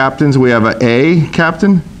two captains. We have an A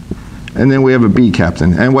captain, and then we have a B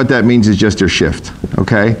captain. And what that means is just their shift,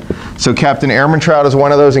 okay? So Captain Ehrmantraut is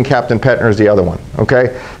one of those, and Captain Petner is the other one,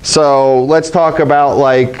 okay? So let's talk about,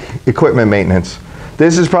 like, equipment maintenance.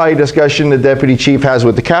 This is probably a discussion the deputy chief has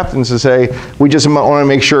with the captains to say, we just want to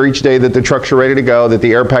make sure each day that the trucks are ready to go, that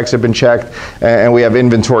the air packs have been checked, and we have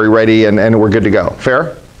inventory ready, and we're good to go.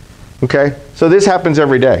 Fair? Okay? So this happens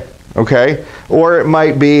every day. Okay? Or it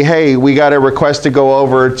might be, hey, we got a request to go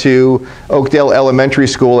over to Oakdale Elementary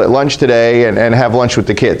School at lunch today and have lunch with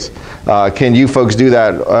the kids. Can you folks do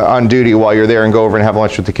that on duty while you're there and go over and have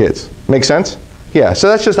lunch with the kids? Make sense? Yeah, so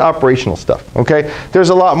that's just operational stuff, okay? There's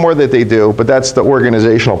a lot more that they do, but that's the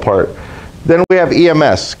organizational part. Then we have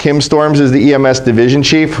EMS. Kim Storms is the EMS division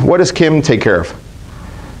chief. What does Kim take care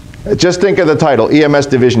of? Just think of the title, EMS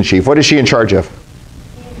division chief. What is she in charge of?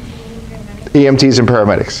 EMTs and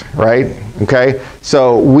paramedics, right? Okay,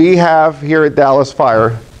 so we have here at Dallas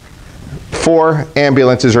Fire 4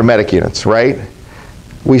 ambulances or medic units, right?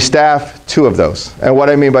 We staff 2 of those. And what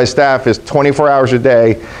I mean by staff is 24 hours a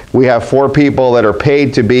day, we have 4 people that are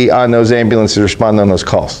paid to be on those ambulances, responding on those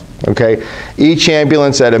calls, okay? Each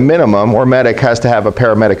ambulance at a minimum, or medic, has to have a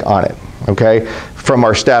paramedic on it, okay? From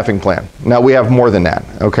our staffing plan. Now we have more than that,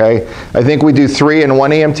 okay? I think we do 3 and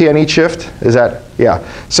 1 EMT on each shift, is that? Yeah.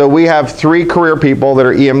 So we have 3 career people that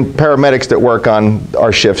are paramedics that work on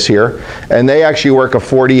our shifts here, and they actually work a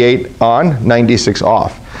 48 on, 96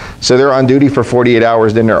 off. So they're on duty for 48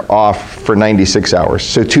 hours, then they're off for 96 hours.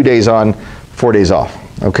 So 2 days on, 4 days off,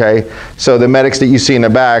 okay? So the medics that you see in the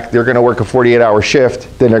back, they're gonna work a 48-hour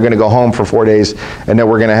shift, then they're gonna go home for 4 days, and then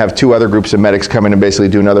we're gonna have 2 other groups of medics come in and basically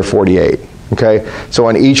do another 48, okay? So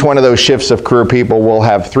on each one of those shifts of career people, we'll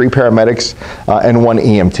have 3 paramedics and 1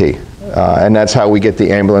 EMT. And that's how we get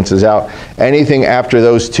the ambulances out. Anything after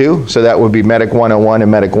those two, so that would be Medic 101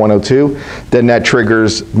 and Medic 102, then that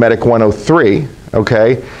triggers Medic 103,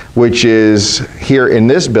 okay, which is here in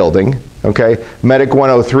this building, okay. Medic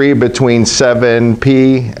 103 between 7A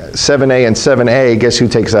and 7A, guess who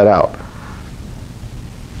takes that out?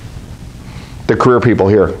 The career people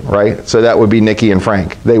here, right? So that would be Nikki and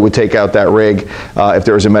Frank. They would take out that rig if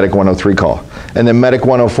there was a Medic 103 call. And then Medic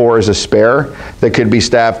 104 is a spare that could be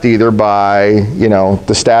staffed either by, you know,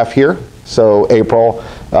 the staff here, so April,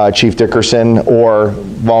 Chief Dickerson, or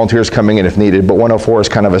volunteers coming in if needed. But 104 is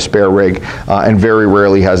kind of a spare rig, and very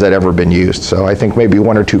rarely has that ever been used. So I think maybe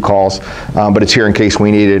 1 or 2 calls, but it's here in case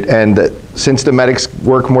we need it. And since the medics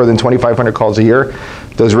work more than 2,500 calls a year,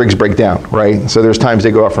 those rigs break down, right? So there's times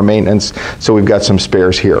they go out for maintenance, so we've got some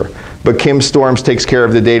spares here. But Kim Storms takes care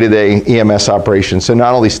of the day-to-day EMS operations. So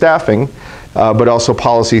not only staffing, but also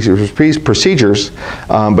policies and procedures,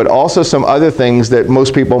 but also some other things that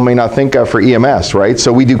most people may not think of for EMS, right?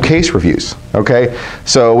 So we do case reviews, okay?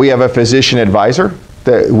 So we have a physician advisor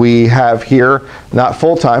that we have here, not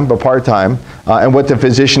full-time, but part-time. And what the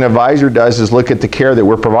physician advisor does is look at the care that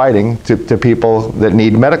we're providing to people that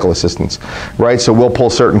need medical assistance, right? So we'll pull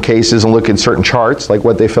certain cases and look at certain charts, like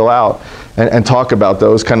what they fill out, and talk about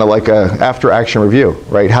those, kind of like a after-action review,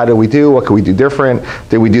 right? How did we do? What could we do different?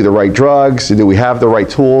 Did we do the right drugs? Did we have the right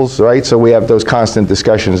tools, right? So we have those constant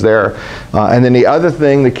discussions there. And then the other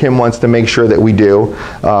thing that Kim wants to make sure that we do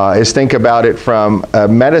is think about it from a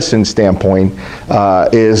medicine standpoint,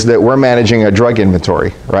 is that we're managing a drug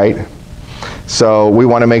inventory, right? So we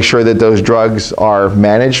want to make sure that those drugs are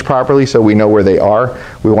managed properly so we know where they are.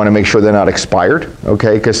 We want to make sure they're not expired,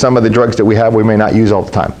 okay? Because some of the drugs that we have we may not use all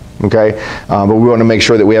the time, okay? But we want to make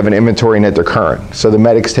sure that we have an inventory and that they're current. So the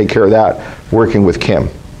medics take care of that, working with Kim.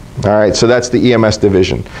 All right, so that's the EMS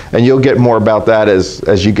division. And you'll get more about that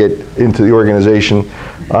as you get into the organization.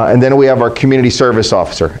 And then we have our community service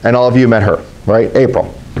officer, and all of you met her, right? April.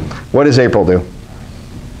 What does April do?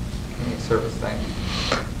 Service thing.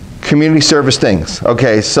 Community service things.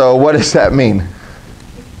 Okay, so what does that mean?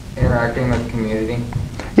 Interacting with community.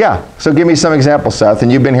 Yeah, so give me some examples, Seth,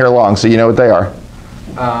 and you've been here long, so you know what they are.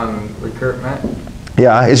 Recruitment.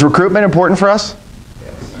 Yeah, is recruitment important for us?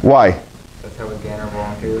 Yes. Why? That's how we gain our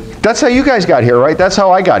volunteers. That's how you guys got here, right? That's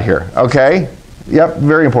how I got here, okay? Yep,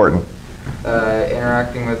 very important.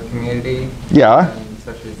 Interacting with community. Yeah.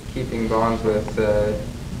 Such as keeping bonds with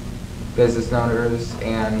business owners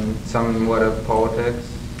and somewhat of politics.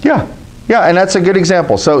 Yeah, yeah, and that's a good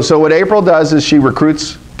example. So what April does is she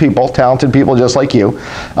recruits people, talented people just like you,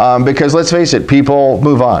 because let's face it, people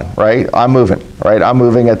move on, right? I'm moving, right? I'm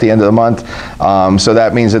moving at the end of the month, so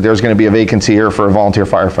that means that there's going to be a vacancy here for a volunteer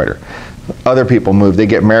firefighter. Other people move, they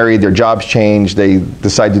get married, their jobs change, they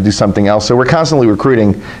decide to do something else, so we're constantly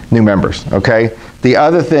recruiting new members, okay? The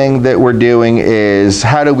other thing that we're doing is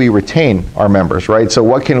how do we retain our members, right? So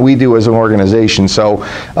what can we do as an organization? So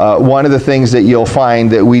one of the things that you'll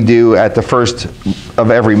find that we do at the first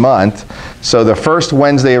of every month, so the first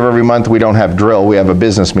Wednesday of every month we don't have drill, we have a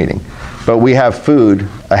business meeting. But we have food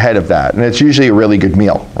ahead of that, and it's usually a really good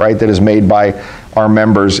meal, right, that is made by our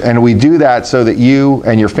members. And we do that so that you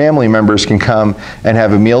and your family members can come and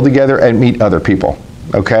have a meal together and meet other people.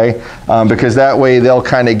 Okay, because that way they'll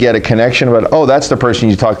kind of get a connection about, oh, that's the person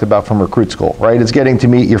you talked about from recruit school, right? It's getting to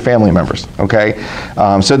meet your family members, okay?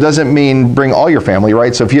 So it doesn't mean bring all your family,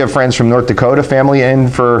 right? So if you have friends from North Dakota family in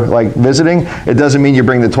for like visiting, it doesn't mean you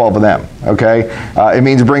bring the 12 of them, okay? It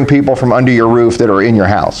means bring people from under your roof that are in your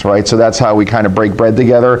house, right? So that's how we kind of break bread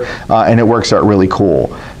together, and it works out really cool.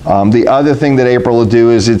 The other thing that April will do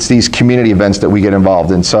is it's these community events that we get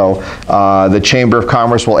involved in. So the Chamber of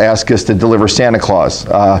Commerce will ask us to deliver Santa Claus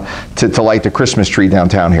to light the Christmas tree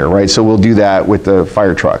downtown here, right? So we'll do that with the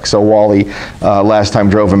fire truck. So Wally last time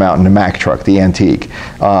drove him out in the Mack truck, the antique.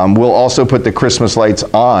 We'll also put the Christmas lights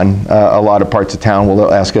on a lot of parts of town.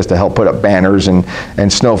 They'll ask us to help put up banners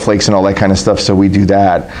and snowflakes and all that kind of stuff, so we do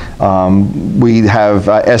that. We have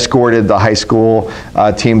escorted the high school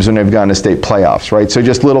teams when they've gone to state playoffs, right? So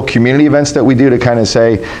just little community events that we do to kind of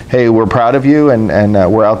say, hey, we're proud of you, and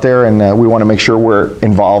we're out there, and we want to make sure we're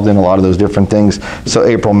involved in a lot of those different things. So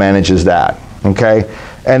April manages that, okay?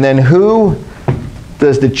 And then who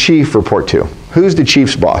does the chief report to? Who's the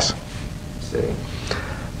chief's boss? City.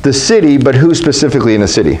 The city, but who specifically in the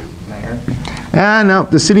city? Mayor. No,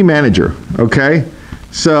 the city manager, okay?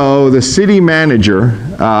 So the city manager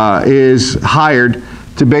is hired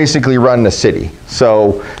to basically run the city.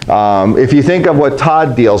 So if you think of what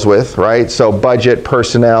Todd deals with, right? So budget,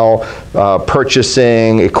 personnel,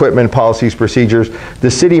 purchasing, equipment, policies, procedures,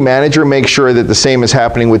 the city manager makes sure that the same is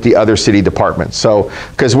happening with the other city departments. So,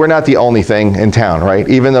 because we're not the only thing in town, right?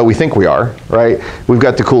 Even though we think we are, right? We've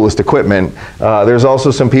got the coolest equipment. There's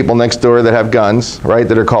also some people next door that have guns, right?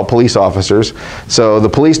 That are called police officers. So the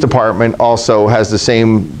police department also has the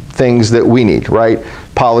same things that we need, right?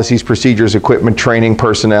 Policies, procedures, equipment, training,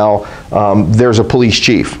 personnel. There's a police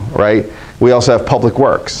chief, right? We also have Public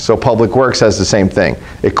Works. So Public Works has the same thing.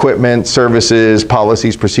 Equipment, services,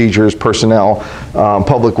 policies, procedures, personnel,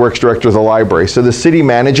 Public Works Director of the library. So the city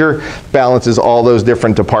manager balances all those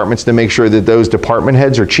different departments to make sure that those department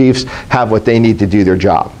heads or chiefs have what they need to do their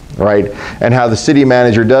job, right? And how the city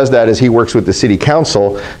manager does that is he works with the city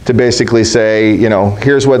council to basically say, you know,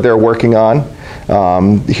 here's what they're working on,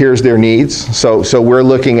 here's their needs. So we're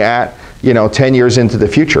looking at, you know, 10 years into the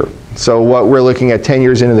future. So what we're looking at 10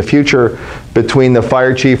 years into the future between the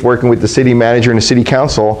fire chief working with the city manager and the city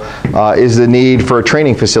council is the need for a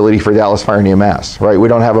training facility for Dallas Fire EMS, right? We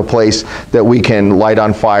don't have a place that we can light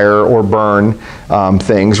on fire or burn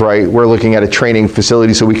things, right? We're looking at a training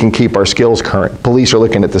facility so we can keep our skills current. Police are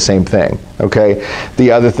looking at the same thing, okay? The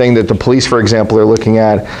other thing that the police, for example, are looking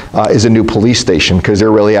at is a new police station because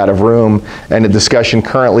they're really out of room, and the discussion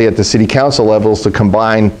currently at the city council level is to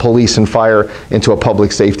combine police and fire into a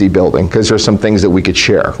public safety building because there's some things that we could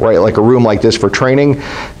share, right? Like a room like this for training,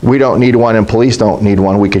 we don't need one and police don't need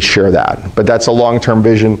one, we could share that. But that's a long-term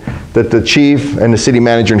vision that the chief and the city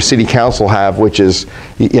manager and city council have, which is,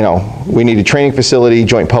 you know, we need a training facility,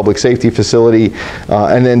 joint public safety facility,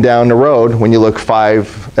 and then down the road, when you look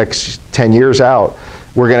 10 years out,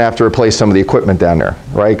 we're gonna have to replace some of the equipment down there,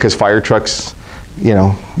 right? Because fire trucks, you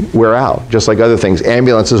know, wear out, just like other things.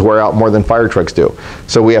 Ambulances wear out more than fire trucks do.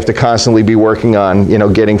 So we have to constantly be working on, you know,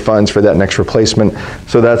 getting funds for that next replacement.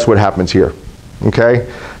 So that's what happens here,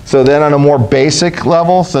 okay? So then on a more basic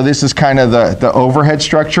level, so this is kind of the overhead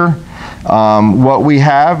structure. What we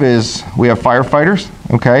have is, we have firefighters,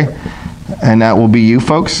 okay? And that will be you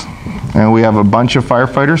folks. And we have a bunch of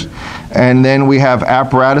firefighters. And then we have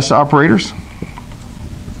apparatus operators.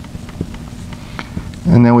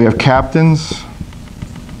 And then we have captains.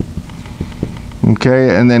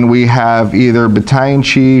 Okay, and then we have either battalion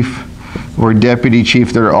chief or deputy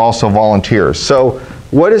chief that are also volunteers. So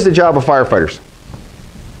what is the job of firefighters?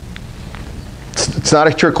 It's not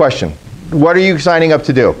a trick question. What are you signing up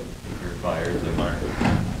to do?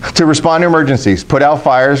 To respond to emergencies, put out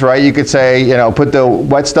fires, right? You could say, you know, put the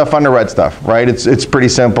wet stuff on the red stuff, right? It's pretty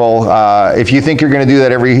simple. If you think you're going to do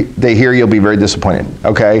that every day here, you'll be very disappointed,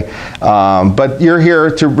 okay? But you're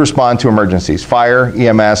here to respond to emergencies. Fire,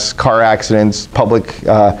 EMS, car accidents, public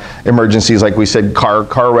emergencies, like we said,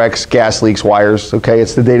 car wrecks, gas leaks, wires, okay?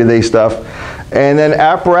 It's the day-to-day stuff. And then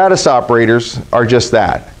apparatus operators are just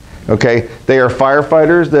that. Okay, they are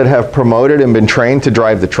firefighters that have promoted and been trained to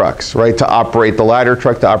drive the trucks, right? To operate the ladder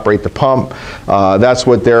truck, to operate the pump. That's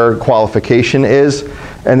what their qualification is.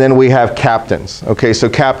 And then we have captains. Okay, so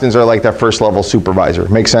captains are like that first level supervisor.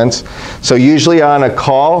 Make sense? So usually on a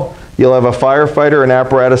call, you'll have a firefighter, an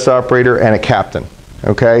apparatus operator, and a captain.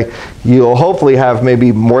 Okay, you'll hopefully have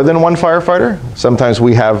maybe more than one firefighter. Sometimes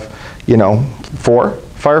we have, you know, 4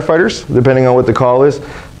 firefighters, depending on what the call is.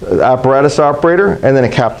 Apparatus operator, and then a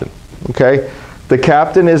captain, okay? The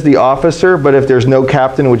captain is the officer, but if there's no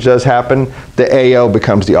captain, which does happen, the AO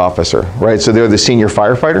becomes the officer, right? So they're the senior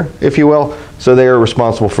firefighter, if you will, so they are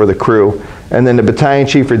responsible for the crew. And then the battalion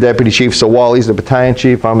chief or deputy chief, so Wally's the battalion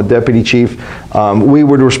chief, I'm a deputy chief, we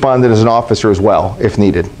would respond as an officer as well, if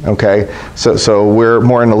needed, okay? So we're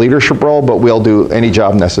more in a leadership role, but we'll do any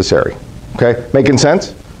job necessary, okay? Making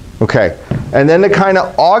sense? Okay, and then to kind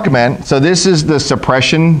of augment, so this is the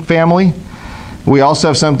suppression family. We also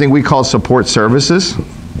have something we call support services.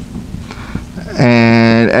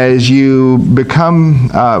 And as you become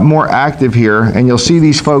more active here, and you'll see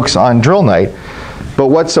these folks on drill night, but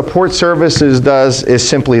what support services does is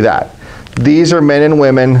simply that. These are men and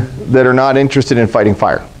women that are not interested in fighting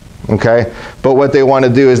fire. Okay, but what they want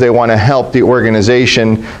to do is they want to help the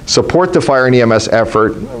organization support the fire and EMS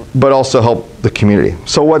effort, but also help the community.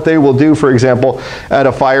 So what they will do, for example, at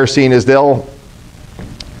a fire scene is they'll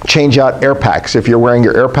change out air packs. If you're wearing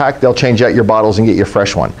your air pack, they'll change out your bottles and get you a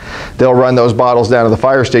fresh one. They'll run those bottles down to the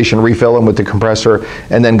fire station, refill them with the compressor,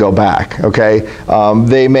 and then go back, okay?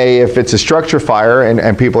 They may, if it's a structure fire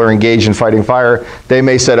and people are engaged in fighting fire, they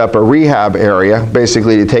may set up a rehab area,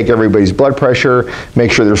 basically to take everybody's blood pressure,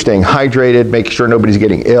 make sure they're staying hydrated, make sure nobody's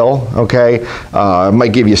getting ill, okay?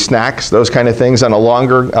 Might give you snacks, those kind of things. On a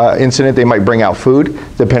longer incident, they might bring out food,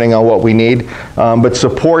 depending on what we need. But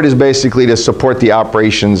support is basically to support the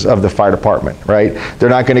operations of the fire department, right? They're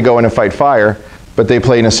not going to go in and fight fire, but they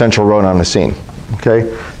play an essential role on the scene,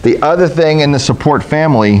 okay? The other thing in the support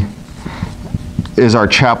family is our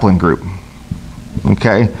chaplain group,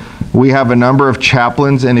 okay? We have a number of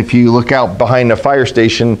chaplains, and if you look out behind the fire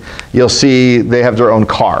station, you'll see they have their own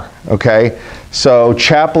car, okay? So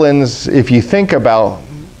chaplains, if you think about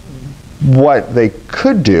what they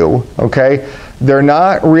could do, okay, they're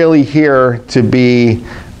not really here to be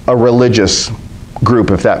a religious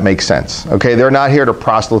group, if that makes sense, okay? They're not here to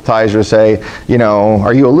proselytize or say, you know,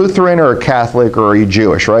 are you a Lutheran or a Catholic or are you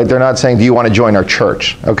Jewish, right? They're not saying, do you want to join our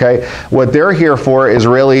church, okay? What they're here for is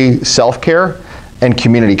really self-care and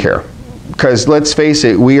community care. Because let's face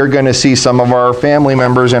it, we are going to see some of our family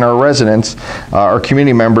members and our residents, our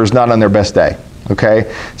community members, not on their best day,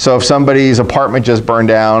 okay? So if somebody's apartment just burned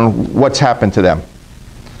down, what's happened to them?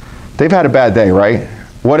 They've had a bad day, right?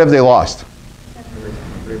 What have they lost?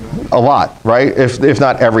 A lot, right? If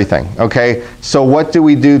not everything, okay? So what do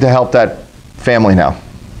we do to help that family now?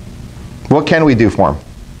 What can we do for them?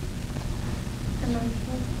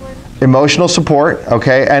 Emotional support,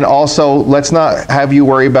 okay? And also, let's not have you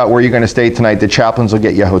worry about where you're going to stay tonight. The chaplains will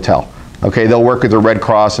get you a hotel, okay? They'll work with the Red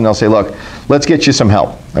Cross and they'll say, look, let's get you some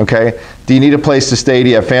help, okay? Do you need a place to stay? Do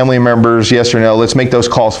you have family members? Yes or no? Let's make those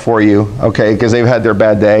calls for you, okay? Because they've had their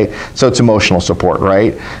bad day, so it's emotional support,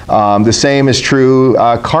 right? The same is true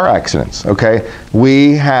car accidents, okay?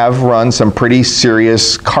 We have run some pretty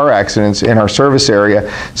serious car accidents in our service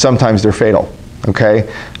area. Sometimes they're fatal.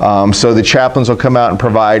 Okay, so the chaplains will come out and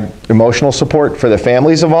provide emotional support for the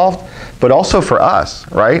families involved, but also for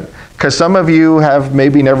us, right? Because some of you have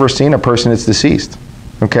maybe never seen a person that's deceased,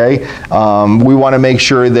 okay? We want to make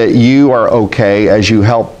sure that you are okay as you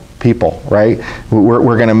help people, right?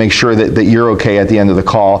 We're going to make sure that you're okay at the end of the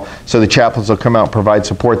call. So the chaplains will come out and provide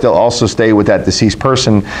support. They'll also stay with that deceased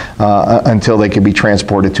person until they can be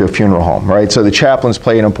transported to a funeral home, right? So the chaplains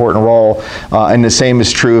play an important role. And the same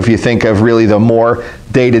is true if you think of really the more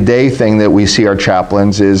day-to-day thing that we see our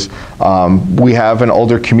chaplains is we have an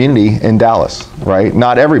older community in Dallas, right?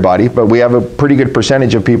 Not everybody, but we have a pretty good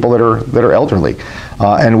percentage of people that are elderly.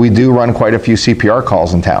 And we do run quite a few CPR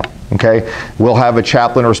calls in town. Okay, we'll have a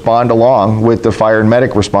chaplain respond along with the fire and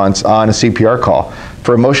medic response on a CPR call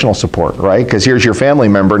for emotional support, right? Because here's your family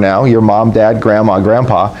member now, your mom, dad, grandma,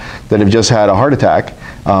 grandpa, that have just had a heart attack.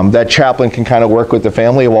 That chaplain can kind of work with the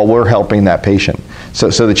family while we're helping that patient. So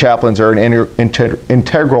the chaplains are an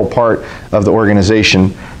integral part of the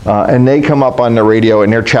organization, and they come up on the radio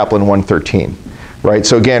and they're chaplain 113, right?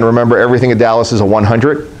 So again, remember everything in Dallas is a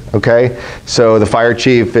 100. Okay, so the fire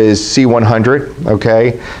chief is C100,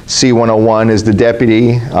 okay, C101 is the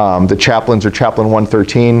deputy, the chaplains are chaplain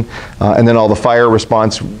 113, and then all the fire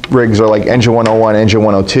response rigs are like engine 101, engine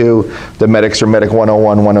 102, the medics are medic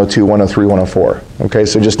 101, 102, 103, 104, okay,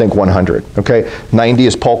 so just think 100, okay, 90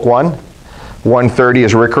 is Polk 1, 130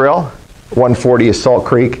 is Rickrell, 140 is Salt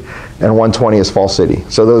Creek, and 120 is Fall City.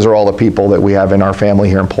 So those are all the people that we have in our family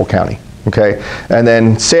here in Polk County, okay, and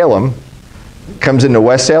then Salem comes into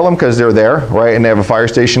West Salem because they're there, right, and they have a fire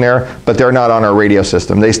station there, but they're not on our radio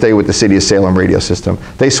system. They stay with the City of Salem radio system.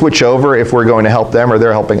 They switch over if we're going to help them or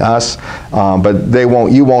they're helping us, but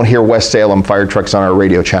you won't hear West Salem fire trucks on our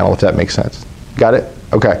radio channel, if that makes sense. Got it?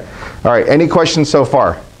 Okay. All right, any questions so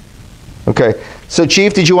far? Okay. So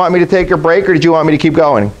Chief, did you want me to take a break or did you want me to keep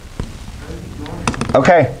going?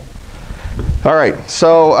 Okay. All right,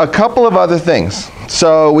 so a couple of other things.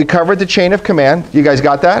 So we covered the chain of command. You guys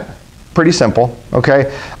got that? Pretty simple,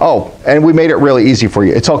 okay? Oh, and we made it really easy for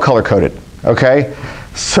you. It's all color-coded, okay?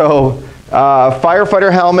 So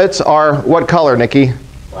firefighter helmets are what color, Nikki?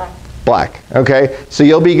 Black. Black, okay? So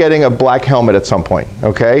you'll be getting a black helmet at some point,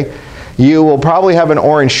 okay? You will probably have an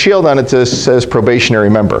orange shield on it that says probationary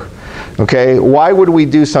member, okay? Why would we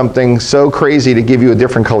do something so crazy to give you a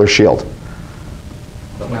different color shield?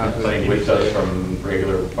 Which does from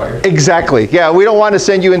regular fire. Exactly. Yeah, we don't want to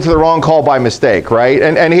send you into the wrong call by mistake, right?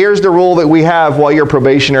 And here's the rule that we have while you're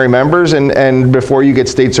probationary members and before you get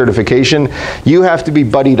state certification, you have to be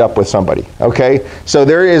buddied up with somebody, okay? So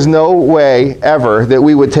there is no way ever that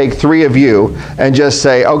we would take 3 of you and just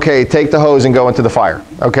say, okay, take the hose and go into the fire,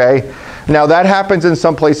 okay? Now that happens in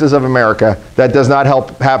some places of America. That does not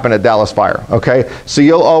happen at Dallas Fire, okay? So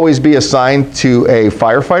you'll always be assigned to a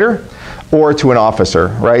firefighter or to an officer,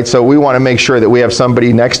 right? So we want to make sure that we have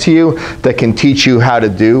somebody next to you that can teach you how to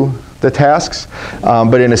do the tasks,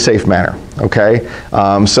 but in a safe manner, okay?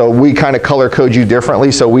 So we kind of color code you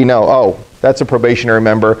differently so we know, oh, that's a probationary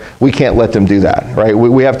member. We can't let them do that, right?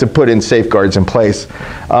 We have to put in safeguards in place.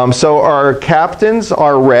 So our captains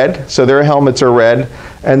are red, so their helmets are red,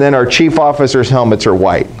 and then our chief officers' helmets are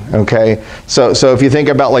white, okay? So if you think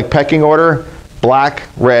about like pecking order, black,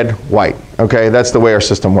 red, white, okay? That's the way our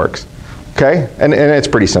system works. Okay, and it's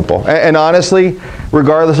pretty simple. And honestly,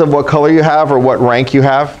 regardless of what color you have or what rank you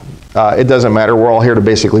have, it doesn't matter. We're all here to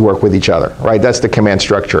basically work with each other, right? That's the command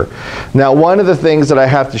structure. Now, one of the things that I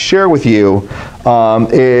have to share with you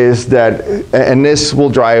is that, and this will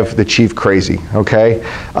drive the chief crazy, okay?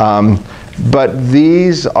 But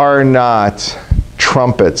these are not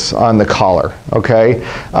trumpets on the collar, okay?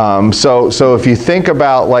 So if you think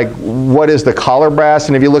about like what is the collar brass,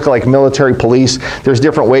 and if you look at like military police, there's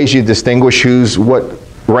different ways you distinguish what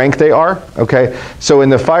rank they are, okay? So in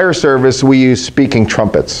the fire service, we use speaking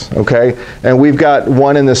trumpets, okay? And we've got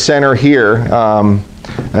one in the center here,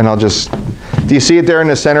 and I'll just, do you see it there in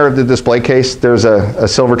the center of the display case? There's a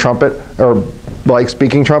silver trumpet, or like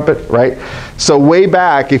speaking trumpet, right? So way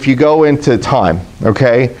back, if you go into time,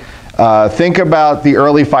 okay? Think about the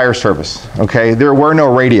early fire service, okay? There were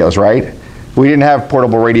no radios, right? We didn't have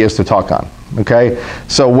portable radios to talk on, okay?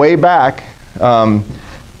 So way back,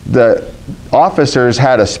 the officers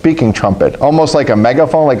had a speaking trumpet, almost like a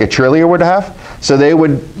megaphone, like a cheerleader would have. So they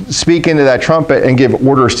would speak into that trumpet and give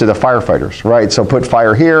orders to the firefighters, right? So put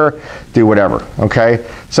fire here, do whatever, okay?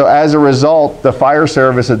 So as a result, the fire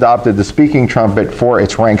service adopted the speaking trumpet for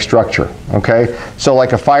its rank structure, okay? So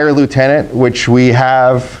like a fire lieutenant, which we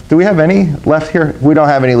have, do we have any left here? We don't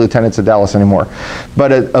have any lieutenants at Dallas anymore.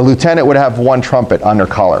 But a lieutenant would have one trumpet on their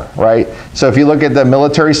collar, right? So if you look at the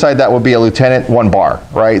military side, that would be a lieutenant, one bar,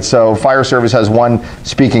 right? So fire service has one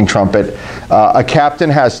speaking trumpet. A captain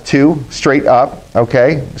has two straight up,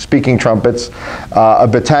 okay, speaking trumpets. A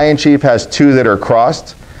battalion chief has two that are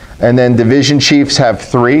crossed, and then division chiefs have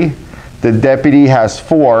three. The deputy has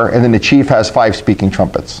four, and then the chief has 5 speaking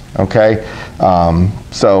trumpets, okay?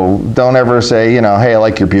 So don't ever say, you know, hey, I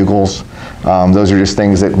like your bugles. Those are just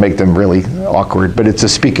things that make them really awkward, but it's a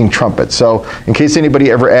speaking trumpet. So in case anybody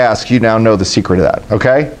ever asks, you now know the secret of that,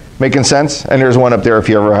 okay? Making sense? And there's one up there if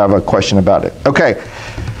you ever have a question about it. Okay,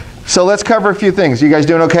 so let's cover a few things. You guys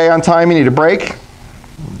doing okay on time? You need a break?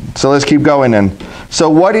 So let's keep going then. So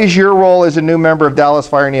what is your role as a new member of Dallas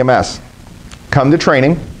Fire and EMS? Come to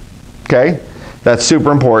training, okay? That's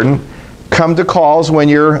super important. Come to calls when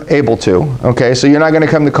you're able to, okay? So you're not going to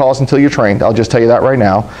come to calls until you're trained. I'll just tell you that right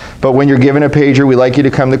now. But when you're given a pager, we like you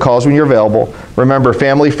to come to calls when you're available. Remember,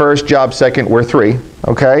 family first, job second, we're 3,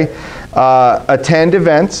 okay? Attend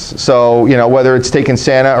events, so you know, whether it's taking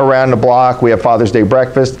Santa around the block, we have Father's Day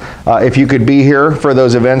breakfast. If you could be here for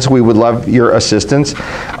those events, we would love your assistance.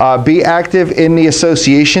 Be active in the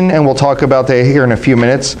association, and we'll talk about that here in a few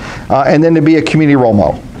minutes. And then to be a community role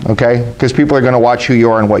model, okay? Because people are going to watch who you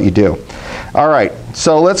are and what you do. All right,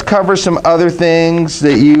 so let's cover some other things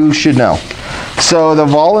that you should know. So the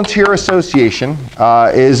Volunteer Association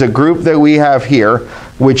is a group that we have here,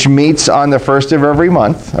 which meets on the first of every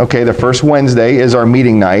month. Okay, the first Wednesday is our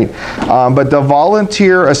meeting night. But the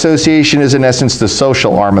Volunteer Association is in essence the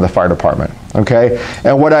social arm of the fire department. Okay,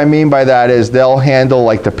 and what I mean by that is they'll handle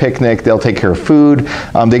like the picnic, they'll take care of food,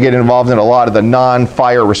 they get involved in a lot of the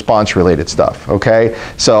non-fire response related stuff. Okay,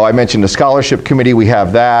 so I mentioned the scholarship committee, we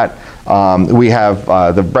have that. We have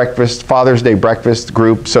the breakfast, Father's Day breakfast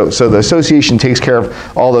group. So the association takes care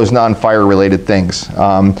of all those non-fire related things.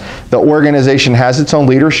 The organization has its own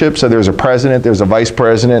leadership. So there's a president, there's a vice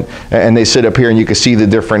president, and they sit up here and you can see the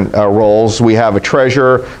different roles. We have a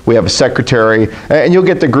treasurer, we have a secretary, and you'll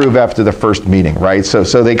get the groove after the first meeting, right? So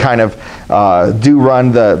they kind of do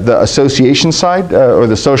run the association side or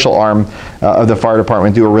the social arm of the fire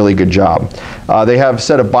department, do a really good job. They have a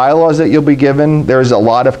set of bylaws that you'll be given. There's a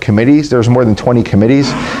lot of committees. There's more than 20 committees.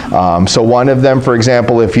 So one of them, for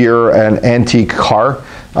example, if you're an antique car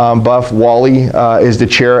buff, Wally is the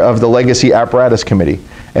chair of the Legacy Apparatus Committee.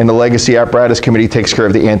 And the Legacy Apparatus Committee takes care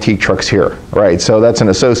of the antique trucks here, right? So that's an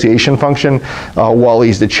association function.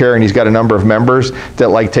 Wally's the chair, and he's got a number of members that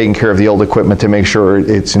like taking care of the old equipment to make sure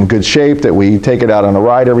it's in good shape, that we take it out on a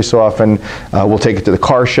ride every so often. We'll take it to the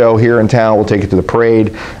car show here in town. We'll take it to the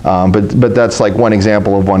parade. But that's like one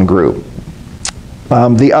example of one group.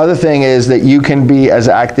 The other thing is that you can be as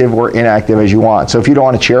active or inactive as you want. So if you don't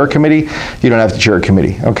want to chair a committee, you don't have to chair a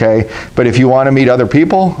committee, okay? But if you want to meet other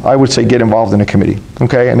people, I would say get involved in a committee,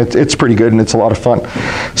 okay? And it's pretty good and it's a lot of fun.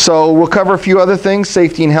 So we'll cover a few other things.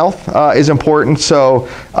 Safety and health is important. So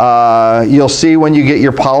you'll see when you get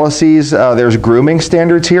your policies, there's grooming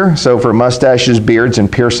standards here. So for mustaches, beards, and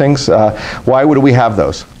piercings, why would we have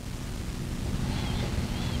those?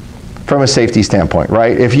 From a safety standpoint,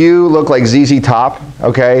 right? If you look like ZZ Top,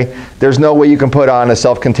 okay, there's no way you can put on a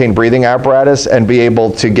self-contained breathing apparatus and be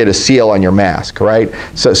able to get a seal on your mask, right?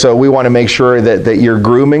 So we want to make sure that your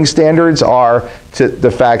grooming standards are to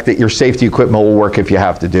the fact that your safety equipment will work if you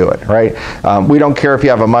have to do it, right? We don't care if you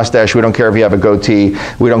have a mustache, we don't care if you have a goatee,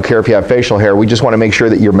 we don't care if you have facial hair, we just want to make sure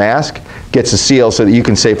that your mask gets a seal so that you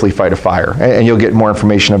can safely fight a fire, and you'll get more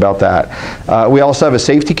information about that. We also have a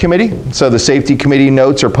safety committee, so the safety committee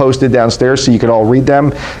notes are posted downstairs so you can all read them.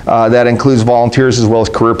 That includes volunteers as well as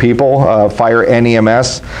career people, fire and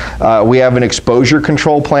EMS. We have an exposure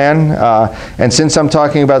control plan, and since I'm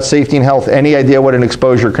talking about safety and health, any idea what an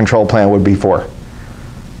exposure control plan would be for?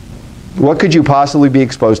 What could you possibly be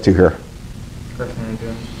exposed to here?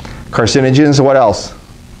 Carcinogens. Carcinogens, what else?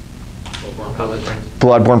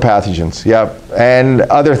 Bloodborne pathogens, yep. And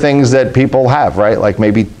other things that people have, right? Like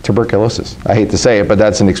maybe tuberculosis. I hate to say it, but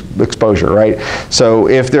that's an exposure, right? So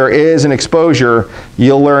if there is an exposure,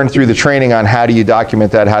 you'll learn through the training on how do you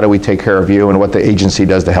document that, how do we take care of you, and what the agency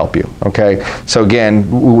does to help you, okay? So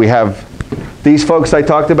again, we have these folks I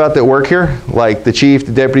talked about that work here, like the chief,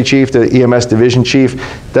 the deputy chief, the EMS division chief,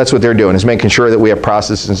 that's what they're doing, is making sure that we have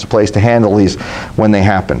processes in place to handle these when they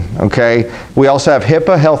happen, okay? We also have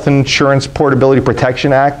HIPAA, Health Insurance Portability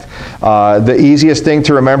Protection Act. The easiest thing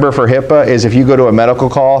to remember for HIPAA is if you go to a medical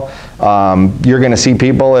call, you're gonna see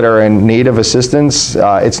people that are in need of assistance.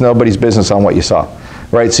 It's nobody's business on what you saw.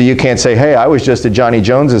 Right, so you can't say, hey, I was just at Johnny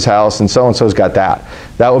Jones's house and so-and-so's got that.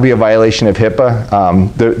 That would be a violation of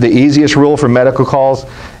HIPAA. The easiest rule for medical calls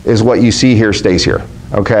is what you see here stays here,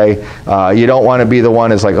 okay? You don't want to be the one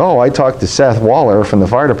that's like, oh, I talked to Seth Waller from the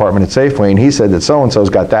fire department at Safeway and he said that so-and-so's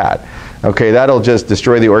got that. Okay, that'll just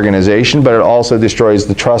destroy the organization, but it also destroys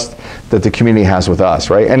the trust that the community has with us,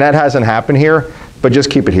 right? And that hasn't happened here, but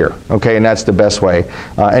just keep it here, okay? And that's the best way.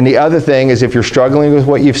 And the other thing is if you're struggling with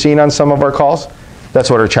what you've seen on some of our calls, that's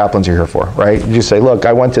what our chaplains are here for, right? You just say, look,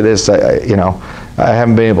 I went to this, you know, I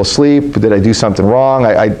haven't been able to sleep. Did I do something wrong?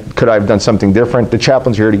 Could I have done something different? The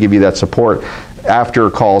chaplains are here to give you that support after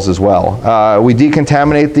calls as well. We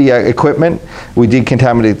decontaminate the equipment. We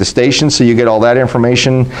decontaminate the station, so you get all that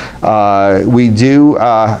information. We do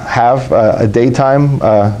have a daytime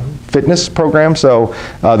fitness program, so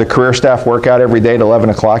the career staff work out every day at 11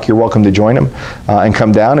 o'clock. You're welcome to join them and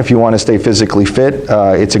come down if you want to stay physically fit.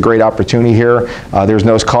 It's a great opportunity here. There's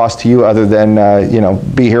no cost to you other than you know,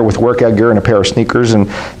 be here with workout gear and a pair of sneakers, and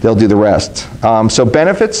they'll do the rest. So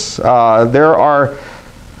benefits, there are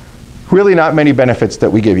really not many benefits that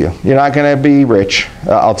we give you. You're not going to be rich,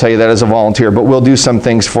 I'll tell you that as a volunteer, but we'll do some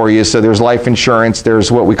things for you. So there's life insurance,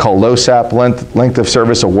 there's what we call LOSAP, length of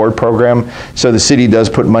service award program. So the city does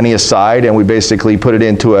put money aside and we basically put it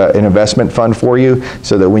into an investment fund for you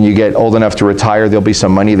so that when you get old enough to retire, there'll be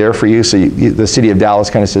some money there for you. So the city of Dallas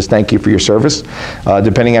kind of says thank you for your service.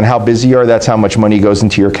 Depending on how busy you are, that's how much money goes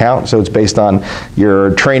into your account. So it's based on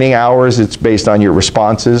your training hours, it's based on your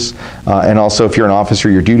responses, and also if you're an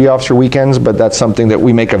officer, your duty officer weekends, but that's something that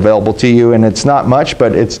we make available to you, and it's not much,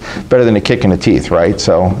 but it's better than a kick in the teeth, right?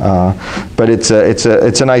 So, but it's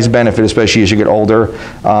a nice benefit, especially as you get older.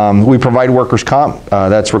 We provide workers' comp,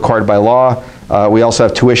 that's required by law. We also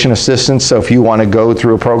have tuition assistance, so if you want to go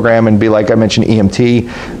through a program and be, like I mentioned,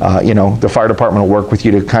 EMT, you know, the fire department will work with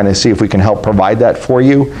you to kind of see if we can help provide that for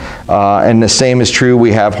you. And the same is true,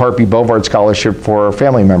 we have Harpy Bovard Scholarship for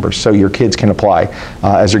family members, so your kids can apply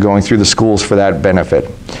as they're going through the schools for that benefit.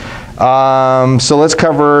 So let's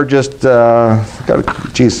cover just,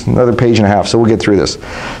 another page and a half, so we'll get through this.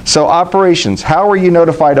 So operations, how are you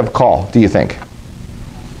notified of call, do you think?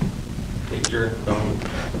 Pager, phone.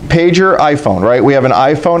 Pager, iPhone, right? We have an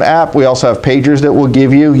iPhone app. We also have pagers that we'll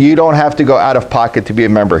give you. You don't have to go out of pocket to be a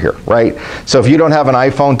member here, right? So if you don't have an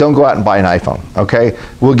iPhone, don't go out and buy an iPhone, okay?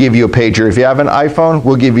 We'll give you a pager. If you have an iPhone,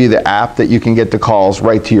 we'll give you the app that you can get the calls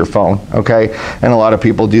right to your phone, okay? And a lot of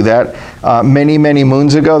people do that. Many, many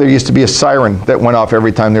moons ago, there used to be a siren that went off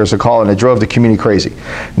every time there was a call, and it drove the community crazy.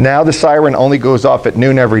 Now the siren only goes off at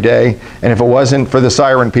noon every day, and if it wasn't for the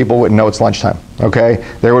siren, people wouldn't know it's lunchtime, okay?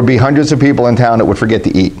 There would be hundreds of people in town that would forget to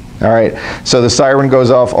eat. All right, so the siren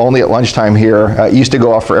goes off only at lunchtime here. It used to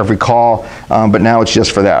go off for every call, but now it's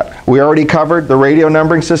just for that. We already covered the radio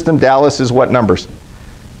numbering system. Dallas is what numbers?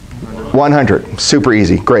 100, super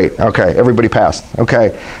easy, great, okay, everybody passed, okay.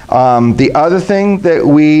 The other thing that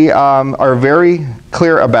we are very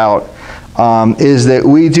clear about is that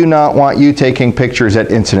we do not want you taking pictures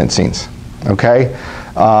at incident scenes, okay?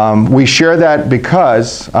 We share that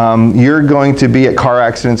because you're going to be at car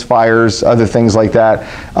accidents, fires, other things like that.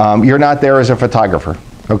 You're not there as a photographer,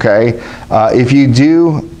 okay? If you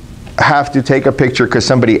do have to take a picture because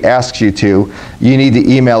somebody asks you to, you need to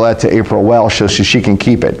email that to April Welsh so she can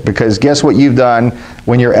keep it. Because guess what you've done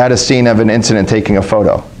when you're at a scene of an incident taking a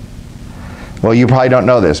photo? Well, you probably don't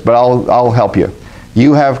know this, but I'll help you.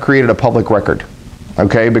 You have created a public record,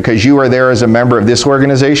 okay? Because you are there as a member of this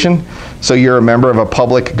organization, so you're a member of a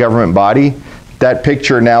public government body. That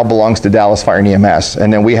picture now belongs to Dallas Fire EMS,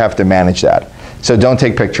 and then we have to manage that. So don't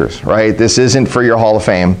take pictures, right? This isn't for your Hall of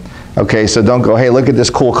Fame. Okay, so don't go, hey, look at this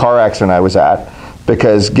cool car accident I was at,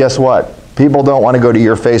 because guess what? People don't want to go to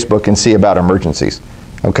your Facebook and see about emergencies.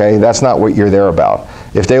 Okay, that's not what you're there about.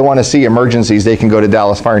 If they want to see emergencies, they can go to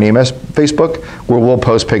Dallas Fire EMS Facebook, where we'll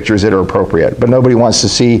post pictures that are appropriate. But nobody wants to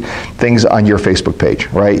see things on your Facebook page,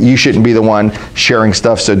 right? You shouldn't be the one sharing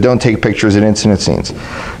stuff, so don't take pictures at incident scenes.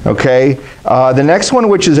 Okay, the next one,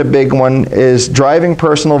 which is a big one, is driving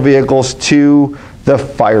personal vehicles to the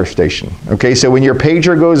fire station. Okay, so when your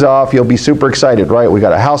pager goes off, you'll be super excited, right? We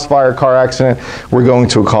got a house fire, car accident, we're going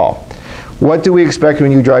to a call. What do we expect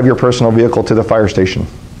when you drive your personal vehicle to the fire station?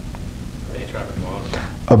 Obey traffic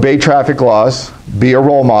laws. Obey traffic laws, be a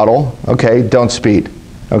role model, okay? Don't speed,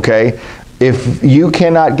 okay? If you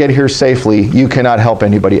cannot get here safely, you cannot help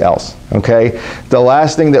anybody else, okay? The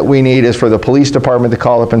last thing that we need is for the police department to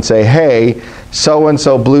call up and say, hey,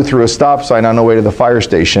 so-and-so blew through a stop sign on the way to the fire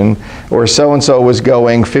station, or so-and-so was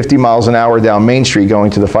going 50 miles an hour down Main Street going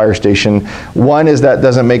to the fire station. One is that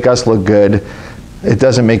doesn't make us look good. It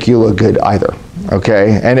doesn't make you look good either,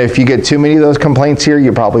 okay? And if you get too many of those complaints here,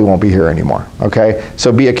 you probably won't be here anymore, okay?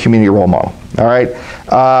 So be a community role model, all right?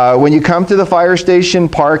 When you come to the fire station,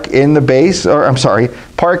 park in the base, or I'm sorry,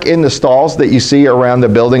 park in the stalls that you see around the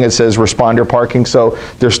building. It says responder parking, so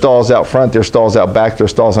there's stalls out front, there's stalls out back,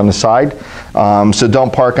 there's stalls on the side. So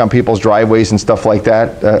don't park on people's driveways and stuff like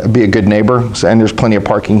that. Be a good neighbor, and there's plenty of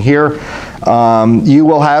parking here. You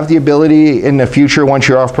will have the ability in the future, once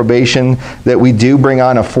you're off probation, that we do bring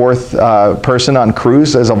on a fourth person on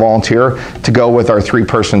crews as a volunteer to go with our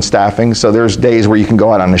 3-person staffing. So there's days where you can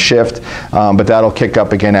go out on a shift, but that'll kick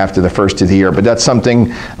up again after the first of the year. But that's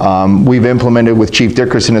something we've implemented with Chief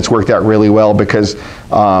Dickerson. It's worked out really well because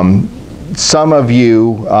some of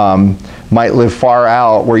you might live far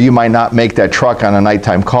out where you might not make that truck on a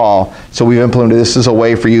nighttime call. So we've implemented this as a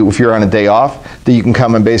way for you, if you're on a day off, that you can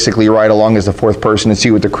come and basically ride along as the 4th person and see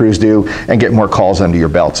what the crews do and get more calls under your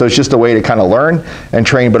belt. So it's just a way to kind of learn and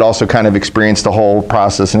train, but also kind of experience the whole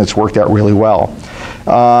process, and it's worked out really well.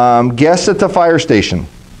 Guests at the fire station.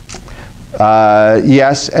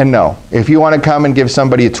 Yes and no. If you want to come and give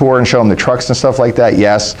somebody a tour and show them the trucks and stuff like that,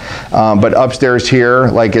 yes. But upstairs here,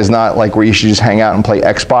 like, is not like where you should just hang out and play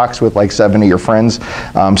Xbox with like 7 of your friends.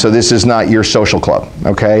 So this is not your social club,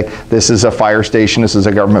 okay? This is a fire station. This is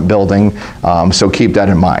a government building. So keep that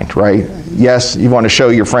in mind, right? Yes, you want to show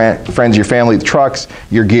your friends, your family, the trucks,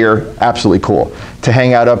 your gear, absolutely cool. To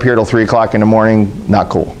hang out up here till 3 o'clock in the morning, not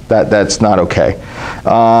cool. That's not okay.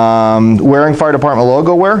 Wearing fire department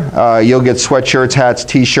logo wear, you'll get sweatshirts, hats,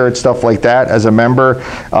 t-shirts, stuff like that as a member.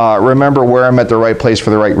 Remember, wear them at the right place for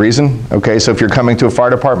the right reason. Okay, so if you're coming to a fire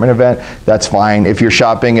department event, that's fine. If you're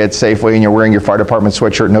shopping at Safeway and you're wearing your fire department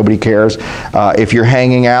sweatshirt, nobody cares. If you're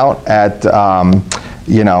hanging out at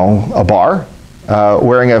you know, a bar,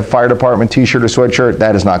 wearing a fire department t-shirt or sweatshirt,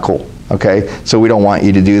 that is not cool. Okay, so we don't want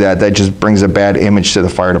you to do that. That just brings a bad image to the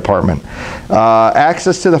fire department.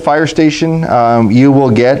 Access to the fire station, you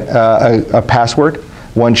will get a password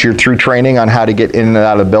once you're through training on how to get in and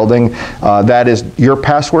out of the building. That is your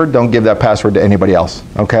password. Don't give that password to anybody else,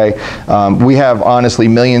 okay? We have, honestly,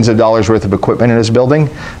 millions of dollars worth of equipment in this building,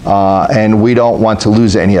 and we don't want to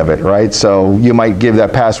lose any of it, right? So you might give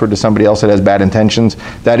that password to somebody else that has bad intentions.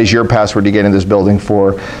 That is your password to get in this building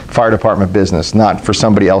for fire department business, not for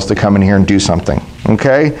somebody else to come in here and do something,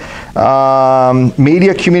 okay?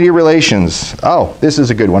 Media community relations. Oh, this is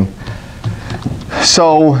a good one.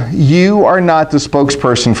 So you are not the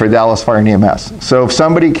spokesperson for Dallas Fire EMS. So if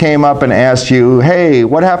somebody came up and asked you, hey,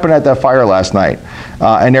 what happened at that fire last night?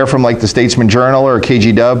 And they're from like the Statesman Journal or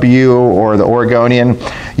KGW or the Oregonian,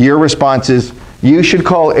 your response is, you should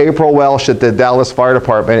call April Welsh at the Dallas Fire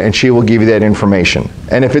Department and she will give you that information.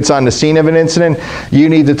 And if it's on the scene of an incident, you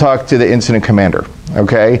need to talk to the incident commander,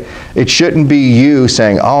 okay? It shouldn't be you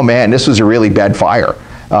saying, oh man, this was a really bad fire.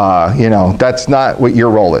 You know, that's not what your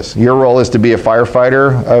role is. Your role is to be a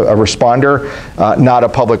firefighter, a responder, not a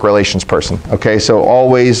public relations person. Okay, so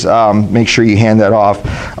always make sure you hand that off.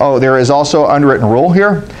 Oh, there is also an unwritten rule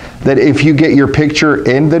here that if you get your picture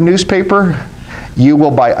in the newspaper, you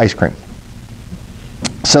will buy ice cream.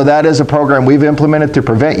 So that is a program we've implemented to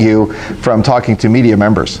prevent you from talking to media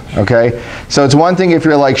members, okay? So it's one thing if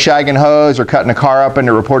you're like shagging hose or cutting a car up and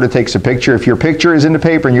the reporter takes a picture. If your picture is in the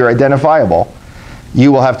paper and you're identifiable,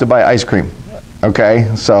 you will have to buy ice cream,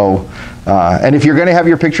 okay? So, and if you're gonna have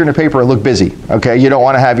your picture in the paper, look busy, okay? You don't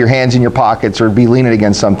wanna have your hands in your pockets or be leaning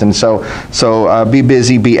against something. So be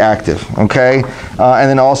busy, be active, okay? And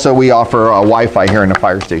then also we offer Wi-Fi here in the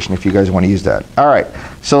fire station if you guys wanna use that. All right.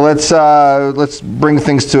 So let's bring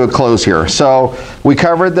things to a close here. So we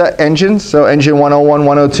covered the engines, so engine 101,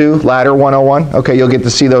 102, ladder 101. Okay, you'll get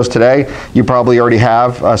to see those today. You probably already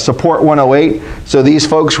have. Support 108, so these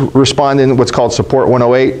folks respond in what's called support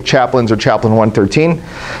 108. Chaplains are chaplain 113.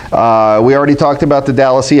 We already talked about the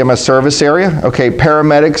Dallas EMS service area. Okay,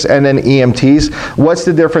 paramedics and then EMTs. What's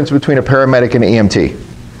the difference between a paramedic and an EMT?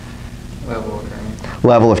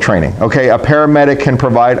 Level of training. Okay, a paramedic can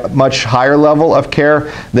provide a much higher level of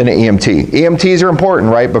care than an EMT. EMTs are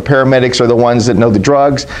important, right? But paramedics are the ones that know the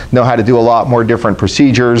drugs, know how to do a lot more different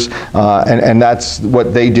procedures, and that's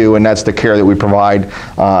what they do, and that's the care that we provide.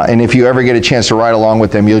 And if you ever get a chance to ride along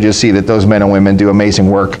with them, you'll just see that those men and women do amazing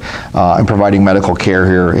work in providing medical care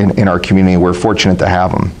here in our community. We're fortunate to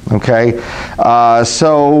have them. Okay,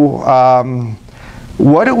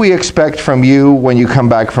 what do we expect from you when you come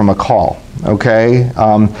back from a call? Okay,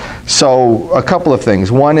 so a couple of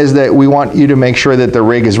things. One is that we want you to make sure that the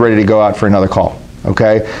rig is ready to go out for another call.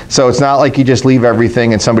 Okay, so it's not like you just leave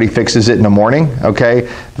everything and somebody fixes it in the morning. Okay,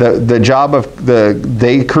 the job of the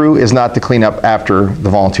day crew is not to clean up after the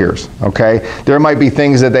volunteers. Okay, there might be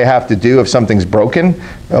things that they have to do if something's broken.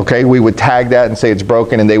 Okay, we would tag that and say it's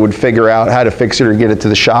broken, and they would figure out how to fix it or get it to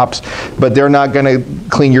the shops. But they're not going to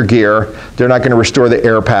clean your gear. They're not going to restore the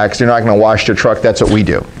air packs. They're not going to wash your truck. That's what we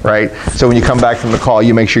do, right? So when you come back from the call,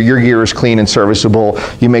 you make sure your gear is clean and serviceable.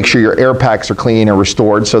 You make sure your air packs are clean and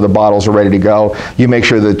restored so the bottles are ready to go. You make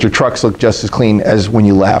sure that your trucks look just as clean as when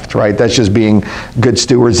you left, right? That's just being good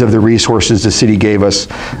stewards of the resources the city gave us.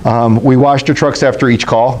 We wash your trucks after each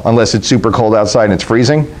call, unless it's super cold outside and it's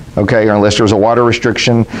freezing, okay, or unless there's a water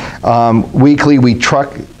restriction. Weekly, we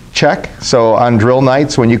truck check. So on drill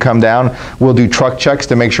nights, when you come down, we'll do truck checks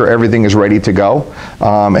to make sure everything is ready to go.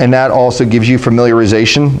 And that also gives you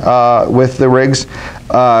familiarization with the rigs.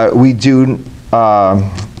 We do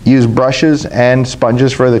use brushes and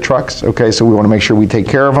sponges for the trucks. Okay, so we want to make sure we take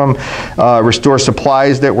care of them. Restore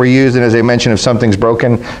supplies that were used, and as I mentioned, if something's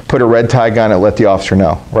broken, put a red tag on it, let the officer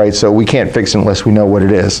know, right? So we can't fix it unless we know what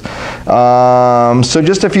it is. So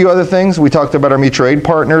just a few other things. We talked about our mutual aid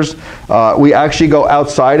partners. We actually go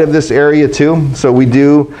outside of this area too. So we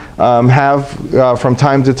do have from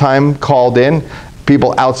time to time called in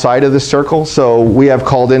people outside of this circle. So we have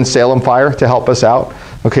called in Salem Fire to help us out.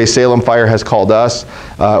 Okay, Salem Fire has called us.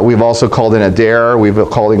 We've also called in Adair. We've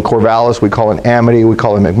called in Corvallis. We call in Amity. We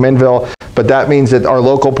call in McMinnville. But that means that our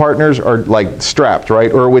local partners are like strapped,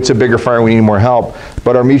 right? Or it's a bigger fire, we need more help.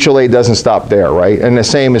 But our mutual aid doesn't stop there, right? And the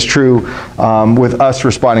same is true with us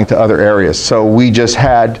responding to other areas. So we just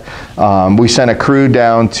had, we sent a crew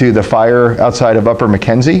down to the fire outside of Upper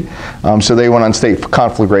McKenzie. So they went on state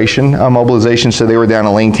conflagration mobilization. So they were down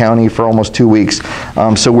in Lane County for almost 2 weeks.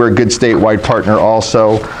 So we're a good statewide partner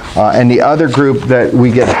also. And the other group that we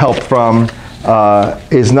get help from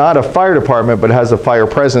is not a fire department, but has a fire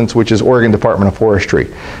presence, which is Oregon Department of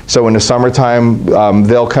Forestry. So in the summertime,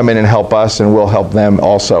 they'll come in and help us, and we'll help them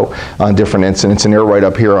also on different incidents. And they're right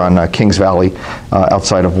up here on Kings Valley,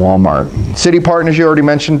 outside of Walmart. City partners, you already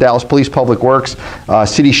mentioned, Dallas Police Public Works.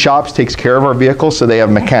 City Shops takes care of our vehicles, so they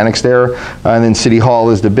have mechanics there. And then City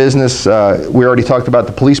Hall is the business. We already talked about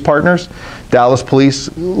the police partners. Dallas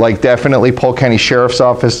Police, like definitely Polk County Sheriff's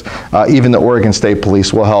Office, even the Oregon State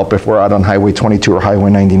Police will help if we're out on Highway 22 or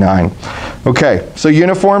Highway 99. Okay, so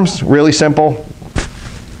uniforms, really simple.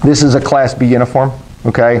 This is a Class B uniform,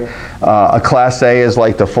 okay? A Class A is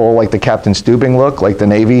like the full, like the Captain Stubing look, like the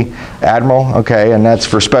Navy Admiral, okay? And that's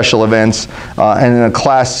for special events. And then a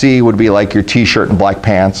Class C would be like your t-shirt and black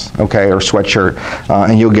pants, okay, or sweatshirt,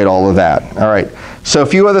 and you'll get all of that, all right? So a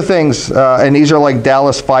few other things, and these are like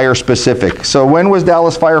Dallas Fire specific. So when was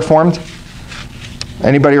Dallas Fire formed?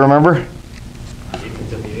 Anybody remember?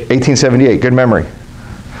 1878, good memory.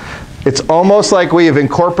 It's almost like we have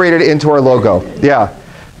incorporated it into our logo. Yeah.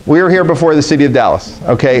 We were here before the city of Dallas,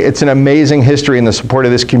 okay? It's an amazing history, and the support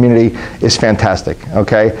of this community is fantastic,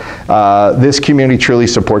 okay? This community truly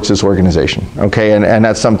supports this organization, okay? And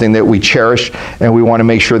that's something that we cherish, and we want to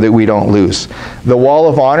make sure that we don't lose. The wall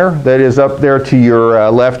of honor that is up there to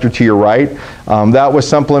your left or to your right, that was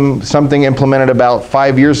something implemented about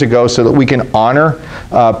 5 years ago so that we can honor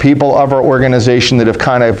people of our organization that have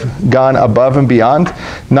kind of gone above and beyond,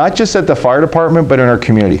 not just at the fire department, but in our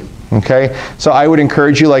community. Okay, so I would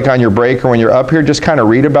encourage you, like on your break or when you're up here, just kind of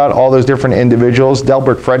read about all those different individuals.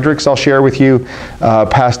 Delbert Fredericks, I'll share with you,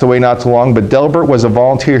 passed away not too long, but Delbert was a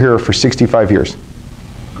volunteer here for 65 years.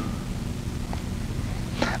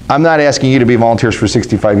 I'm not asking you to be volunteers for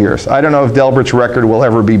 65 years. I don't know if Delbert's record will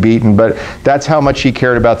ever be beaten, but that's how much he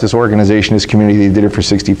cared about this organization, this community. He did it for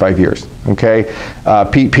 65 years, okay?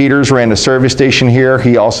 Pete Peters ran the service station here.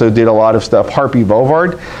 He also did a lot of stuff. Harpy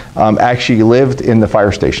Bovard actually lived in the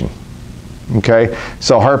fire station. Okay,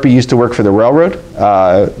 so Harpy used to work for the railroad.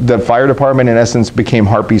 The fire department, in essence, became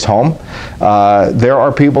Harpy's home. There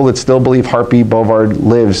are people that still believe Harpy Bovard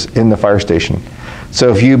lives in the fire station. So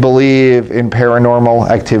if you believe in paranormal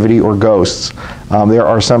activity or ghosts, there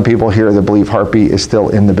are some people here that believe Harpy is still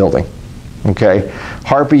in the building. Okay,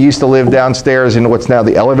 Harpy used to live downstairs in what's now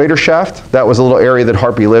the elevator shaft. That was a little area that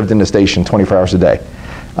Harpy lived in the station 24 hours a day.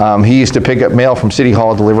 He used to pick up mail from City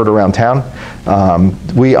Hall, delivered around town.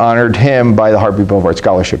 We honored him by the Harpy Bovard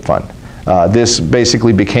Scholarship Fund. This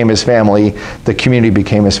basically became his family. The community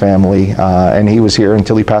became his family, and he was here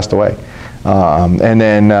until he passed away. And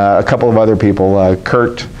then a couple of other people,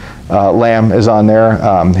 Kurt Lamb is on there.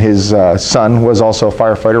 His son was also a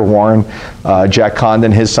firefighter, Warren. Jack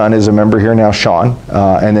Condon, his son, is a member here now, Sean.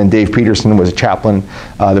 And then Dave Peterson was a chaplain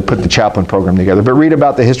that put the chaplain program together. But read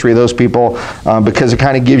about the history of those people because it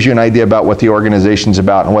kind of gives you an idea about what the organization's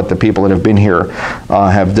about and what the people that have been here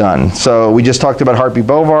have done. So we just talked about Harpy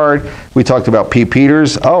Bovard. We talked about Pete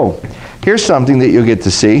Peters. Oh, here's something that you'll get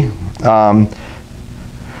to see.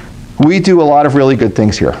 We do a lot of really good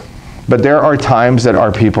things here. But there are times that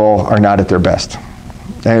our people are not at their best,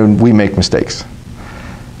 and we make mistakes.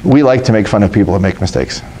 We like to make fun of people that make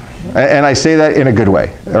mistakes. And I say that in a good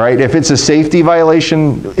way, all right? If it's a safety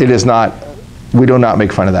violation, it is not, we do not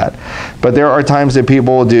make fun of that. But there are times that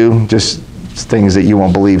people will do just things that you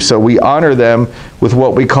won't believe. So we honor them with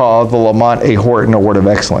what we call the Lamont A. Horton Award of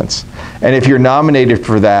Excellence. And if you're nominated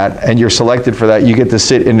for that and you're selected for that, you get to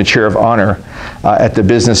sit in the chair of honor at the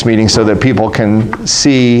business meeting so that people can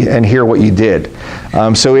see and hear what you did.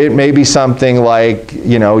 So it may be something like,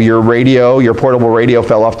 you know, your radio, your portable radio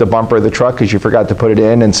fell off the bumper of the truck because you forgot to put it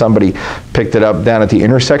in and somebody picked it up down at the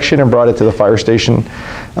intersection and brought it to the fire station.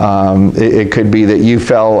 It could be that you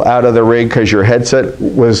fell out of the rig because your headset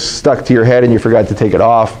was stuck to your head and you forgot to take it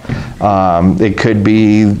off. It could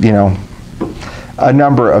be, you know, a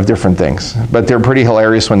number of different things, but they're pretty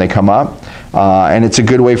hilarious when they come up. And it's a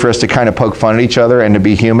good way for us to kind of poke fun at each other and to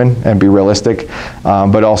be human and be realistic,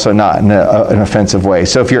 but also not in an offensive way.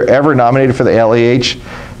 So if you're ever nominated for the LAH,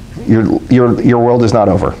 your world is not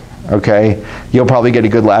over. Okay, you'll probably get a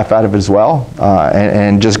good laugh out of it as well,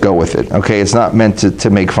 and just go with it. Okay, it's not meant to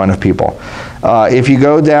make fun of people. If you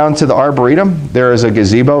go down to the Arboretum, there is a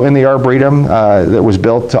gazebo in the Arboretum that was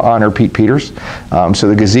built to honor Pete Peters. So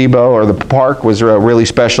the gazebo or the park was really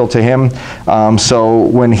special to him. So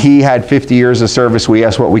when he had 50 years of service, we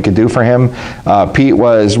asked what we could do for him. Pete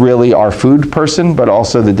was really our food person, but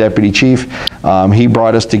also the deputy chief. He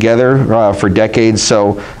brought us together for decades.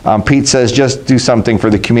 So Pete says, just do something for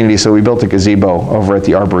the community. So we built a gazebo over at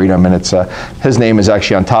the Arboretum, and it's his name is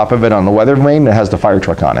actually on top of it on the weather vane. It has the fire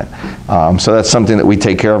truck on it. So that's something that we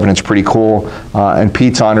take care of, and it's pretty cool. And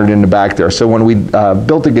Pete's honored in the back there. So when we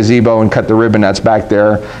built the gazebo and cut the ribbon, that's back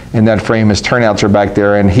there in that frame. His turnouts are back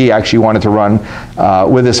there, and he actually wanted to run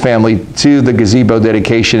with his family to the gazebo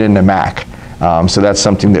dedication in the MAC. So that's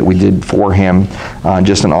something that we did for him.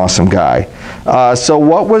 Just an awesome guy. So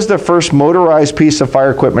what was the first motorized piece of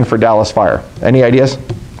fire equipment for Dallas Fire? Any ideas?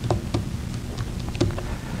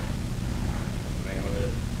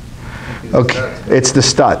 Okay, it's the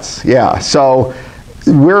Stutz. Yeah. So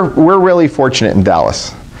we're really fortunate in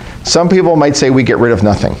Dallas. Some people might say we get rid of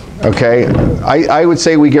nothing. Okay, I would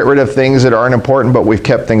say we get rid of things that aren't important, but we've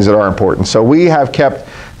kept things that are important. So we have kept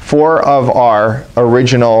 4 of our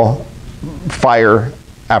original fire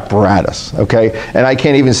apparatus, okay? And I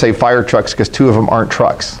can't even say fire trucks because 2 of them aren't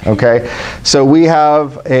trucks, okay? So we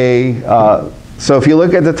have a, so if you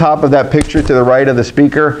look at the top of that picture to the right of the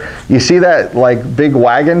speaker, you see that like big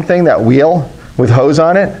wagon thing, that wheel with hose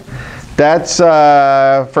on it? That's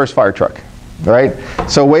first fire truck, right?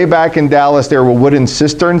 So way back in Dallas, there were wooden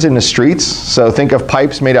cisterns in the streets. So think of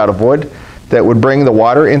pipes made out of wood. that would bring the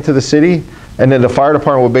water into the city, and then the fire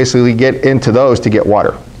department would basically get into those to get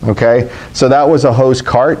water, okay? So that was a hose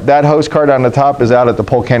cart. That hose cart on the top is out at the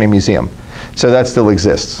Polk County Museum. So that still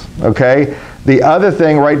exists, okay? The other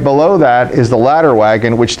thing right below that is the ladder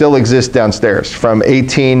wagon, which still exists downstairs from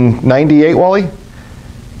 1898, Wally?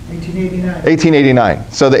 1889.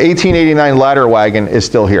 1889. So the 1889 ladder wagon is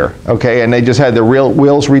still here, okay? And they just had the real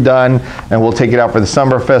wheels redone, and we'll take it out for the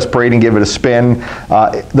Summerfest parade and give it a spin.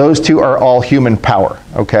 Those two are all human power,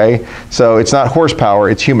 okay? So it's not horsepower,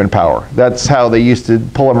 it's human power. That's how they used to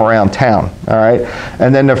pull them around town, all right?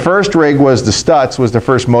 And then the first rig was the Stutz, was the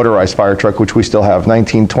first motorized fire truck, which we still have,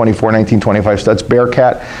 1924, 1925 Stutz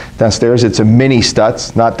Bearcat downstairs. It's a mini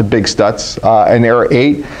Stutz, not the big Stutz. And there are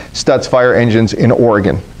 8 Stutz fire engines in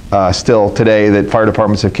Oregon. Still today that fire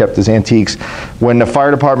departments have kept as antiques. When the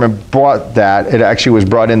fire department bought that, it actually was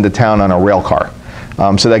brought into town on a rail car.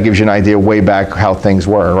 So that gives you an idea way back how things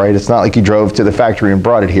were, right? It's not like you drove to the factory and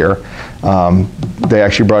brought it here. They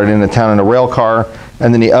actually brought it into town on a rail car.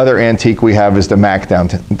 And then the other antique we have is the Mack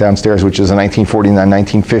downstairs, which is a 1949,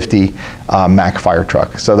 1950 Mack fire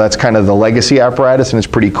truck. So that's kind of the legacy apparatus, and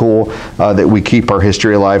it's pretty cool that we keep our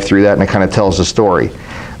history alive through that, and it kind of tells the story.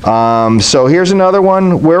 So here's another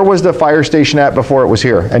one. Where was the fire station at before it was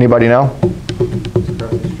here? Anybody know?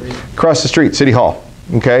 Across the street, City Hall.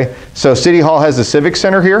 Okay, so City Hall has the Civic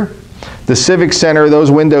Center here. The Civic Center,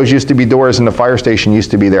 those windows used to be doors, and the fire station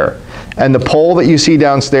used to be there. And the pole that you see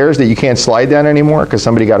downstairs that you can't slide down anymore because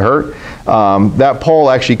somebody got hurt, that pole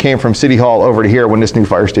actually came from City Hall over to here when this new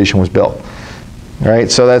fire station was built. All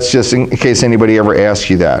right, so that's just in case anybody ever asks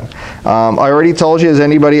you that. I already told you, has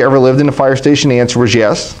anybody ever lived in a fire station? The answer was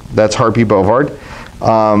yes. That's Harpy Bovard.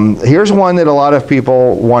 Here's one that a lot of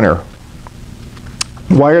people wonder.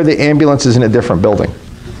 Why are the ambulances in a different building?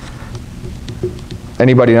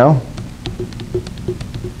 Anybody know?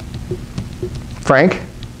 Frank?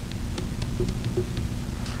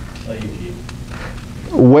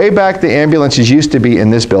 Way back, the ambulances used to be in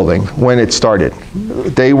this building when it started.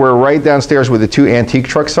 They were right downstairs where the 2 antique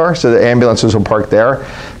trucks are, so the ambulances were parked there.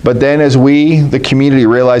 But then as we, the community,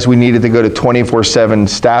 realized we needed to go to 24/7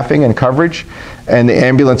 staffing and coverage, and the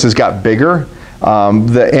ambulances got bigger,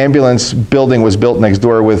 the ambulance building was built next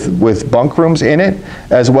door with bunk rooms in it,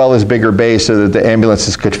 as well as bigger bays so that the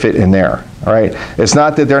ambulances could fit in there, all right? It's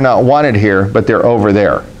not that they're not wanted here, but they're over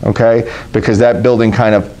there, okay? Because that building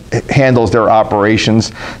kind of handles their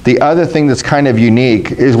operations. The other thing that's kind of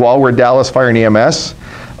unique is while we're Dallas Fire and EMS,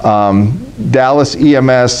 Dallas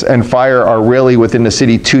EMS and Fire are really within the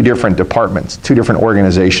city 2 different departments, 2 different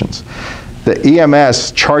organizations. The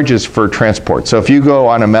EMS charges for transport. So if you go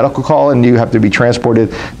on a medical call and you have to be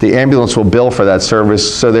transported, the ambulance will bill for that service.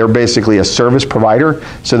 So they're basically a service provider.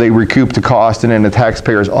 So they recoup the cost, and then the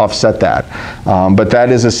taxpayers offset that. But that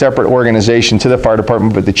is a separate organization to the fire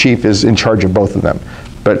department, but the chief is in charge of both of them.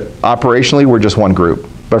 But operationally, we're just one group.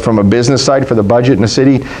 But from a business side for the budget in the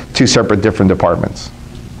city, 2 separate different departments.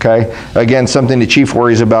 Okay? Again, something the chief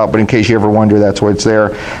worries about, but in case you ever wonder, that's why it's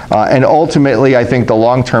there. And ultimately, I think the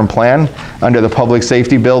long-term plan under the public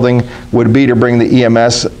safety building would be to bring the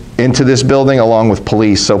EMS into this building along with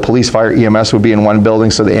police. So police, fire, EMS would be in one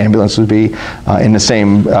building, so the ambulance would be in the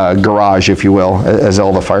same garage, if you will, as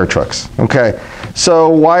all the fire trucks. Okay, so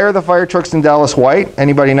why are the fire trucks in Dallas white?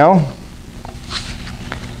 Anybody know?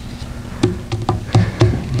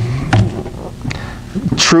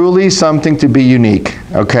 Truly something to be unique,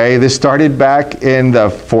 okay? This started back in the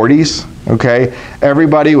 40s, okay?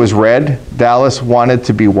 Everybody was red. Dallas wanted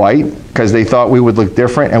to be white because they thought we would look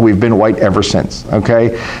different, and we've been white ever since,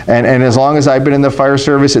 okay? And as long as I've been in the fire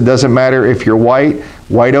service, it doesn't matter if you're white,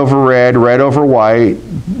 white over red, red over white,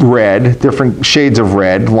 red, different shades of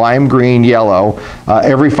red, lime green, yellow.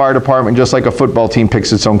 Every fire department, just like a football team,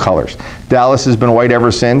 picks its own colors. Dallas has been white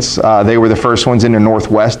ever since. They were the first ones in the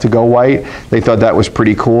Northwest to go white. They thought that was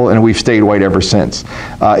pretty cool, and we've stayed white ever since.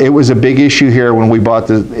 It was a big issue here when we bought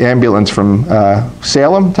the ambulance from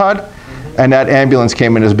Salem, Todd, and that ambulance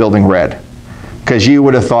came in as building red. Because you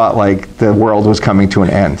would have thought like the world was coming to an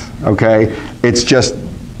end, okay? It's just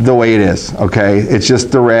the way it is, okay? It's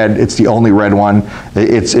just the red, it's the only red one.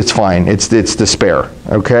 It's fine, it's the spare,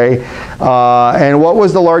 okay? And what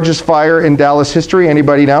was the largest fire in Dallas history?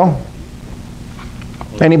 Anybody know?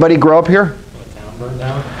 Anybody grow up here?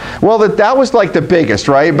 Well, that was like the biggest,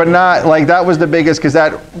 right? But not like that was the biggest because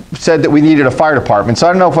that said that we needed a fire department. So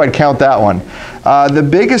I don't know if I'd count that one. The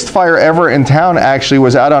biggest fire ever in town actually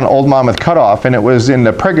was out on Old Monmouth Cutoff, and it was in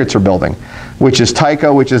the Pregitzer building, which is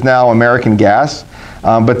Tyco, which is now American Gas.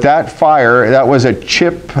 But that fire, that was a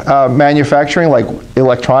chip manufacturing, like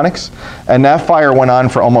electronics, and that fire went on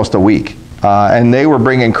for almost a week. And they were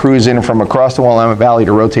bringing crews in from across the Willamette Valley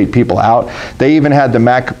to rotate people out. They even had the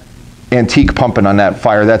Mack antique pumping on that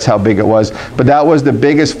fire. That's how big it was. But that was the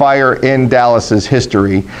biggest fire in Dallas's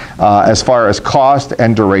history as far as cost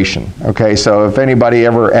and duration. Okay, so if anybody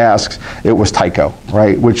ever asks, it was Tyco,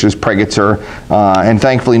 right, which is Pregitzer, and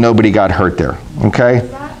thankfully nobody got hurt there. Okay,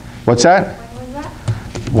 what's that? When was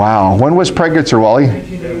that? Wow, when was Pregitzer, Wally?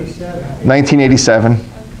 1987. 1987.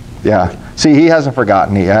 Yeah. See, he hasn't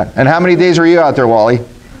forgotten it yet. And how many days were you out there, Wally?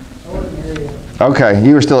 Okay,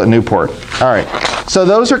 you were still at Newport. All right. So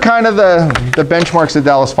those are kind of the benchmarks of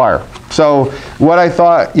Dallas Fire. So what I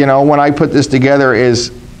thought, you know, when I put this together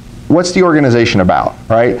is, what's the organization about,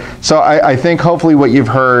 right? So I think hopefully what you've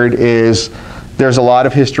heard is there's a lot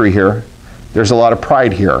of history here. There's a lot of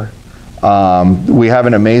pride here. We have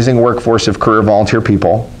an amazing workforce of career volunteer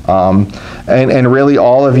people. And really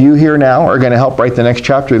all of you here now are going to help write the next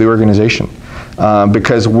chapter of the organization.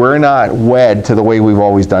 Because we're not wed to the way we've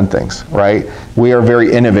always done things, right? We are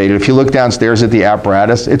very innovative. If you look downstairs at the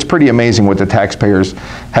apparatus, it's pretty amazing what the taxpayers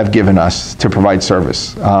have given us to provide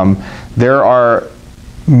service. There are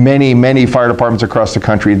many, many fire departments across the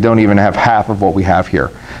country that don't even have half of what we have here.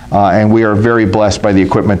 And we are very blessed by the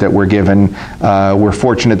equipment that we're given. We're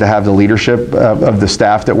fortunate to have the leadership of the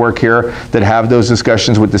staff that work here that have those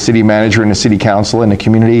discussions with the city manager and the city council and the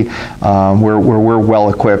community. We're well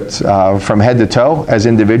equipped from head to toe as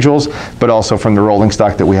individuals, but also from the rolling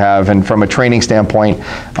stock that we have. And from a training standpoint,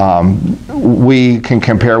 we can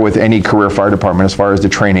compare with any career fire department as far as the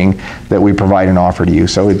training that we provide and offer to you.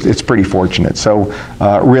 So it's pretty fortunate. So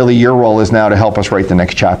really your role is now to help us write the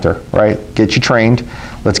next chapter, right? Get you trained.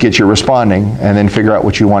 Let's get you responding, and then figure out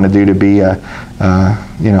what you want to do to be,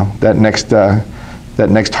 you know, that next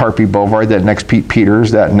Harpy Bovard, that next Pete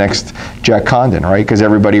Peters, that next Jack Condon, right? Because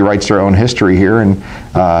everybody writes their own history here, and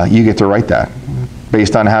you get to write that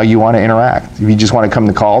based on how you want to interact. If you just want to come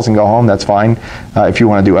to calls and go home, that's fine. If you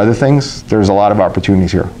want to do other things, there's a lot of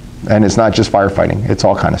opportunities here. And it's not just firefighting, it's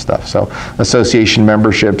all kind of stuff. So association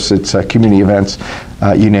memberships, it's community events,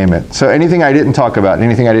 you name it. So anything I didn't talk about,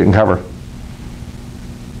 anything I didn't cover?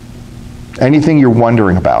 Anything you're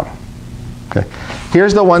wondering about? Okay.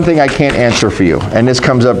 Here's the one thing I can't answer for you, and this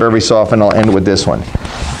comes up every so often. I'll end with this one.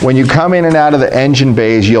 When you come in and out of the engine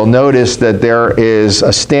bays, you'll notice that there is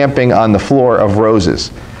a stamping on the floor of roses.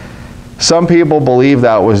 Some people believe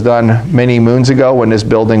that was done many moons ago when this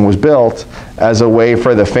building was built as a way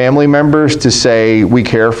for the family members to say, we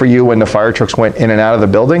care for you when the fire trucks went in and out of the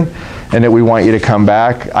building, and that we want you to come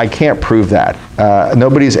back. I can't prove that.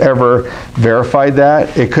 Nobody's ever verified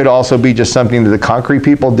that. It could also be just something that the concrete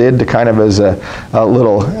people did to kind of as a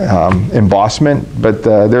little embossment, but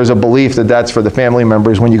there's a belief that that's for the family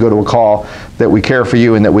members when you go to a call, that we care for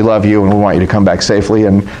you and that we love you and we want you to come back safely,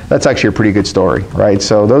 and that's actually a pretty good story, right?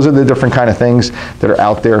 So those are the different kind of things that are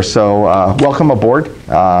out there. So welcome aboard.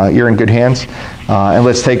 You're in good hands. And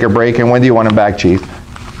let's take a break. And when do you want them back, Chief?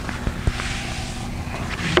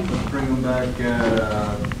 Let's bring them back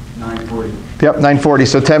at 9:40. Yep, 9:40.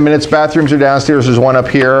 So 10 minutes. Bathrooms are downstairs. There's one up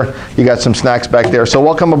here. You got some snacks back there. So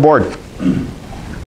welcome aboard.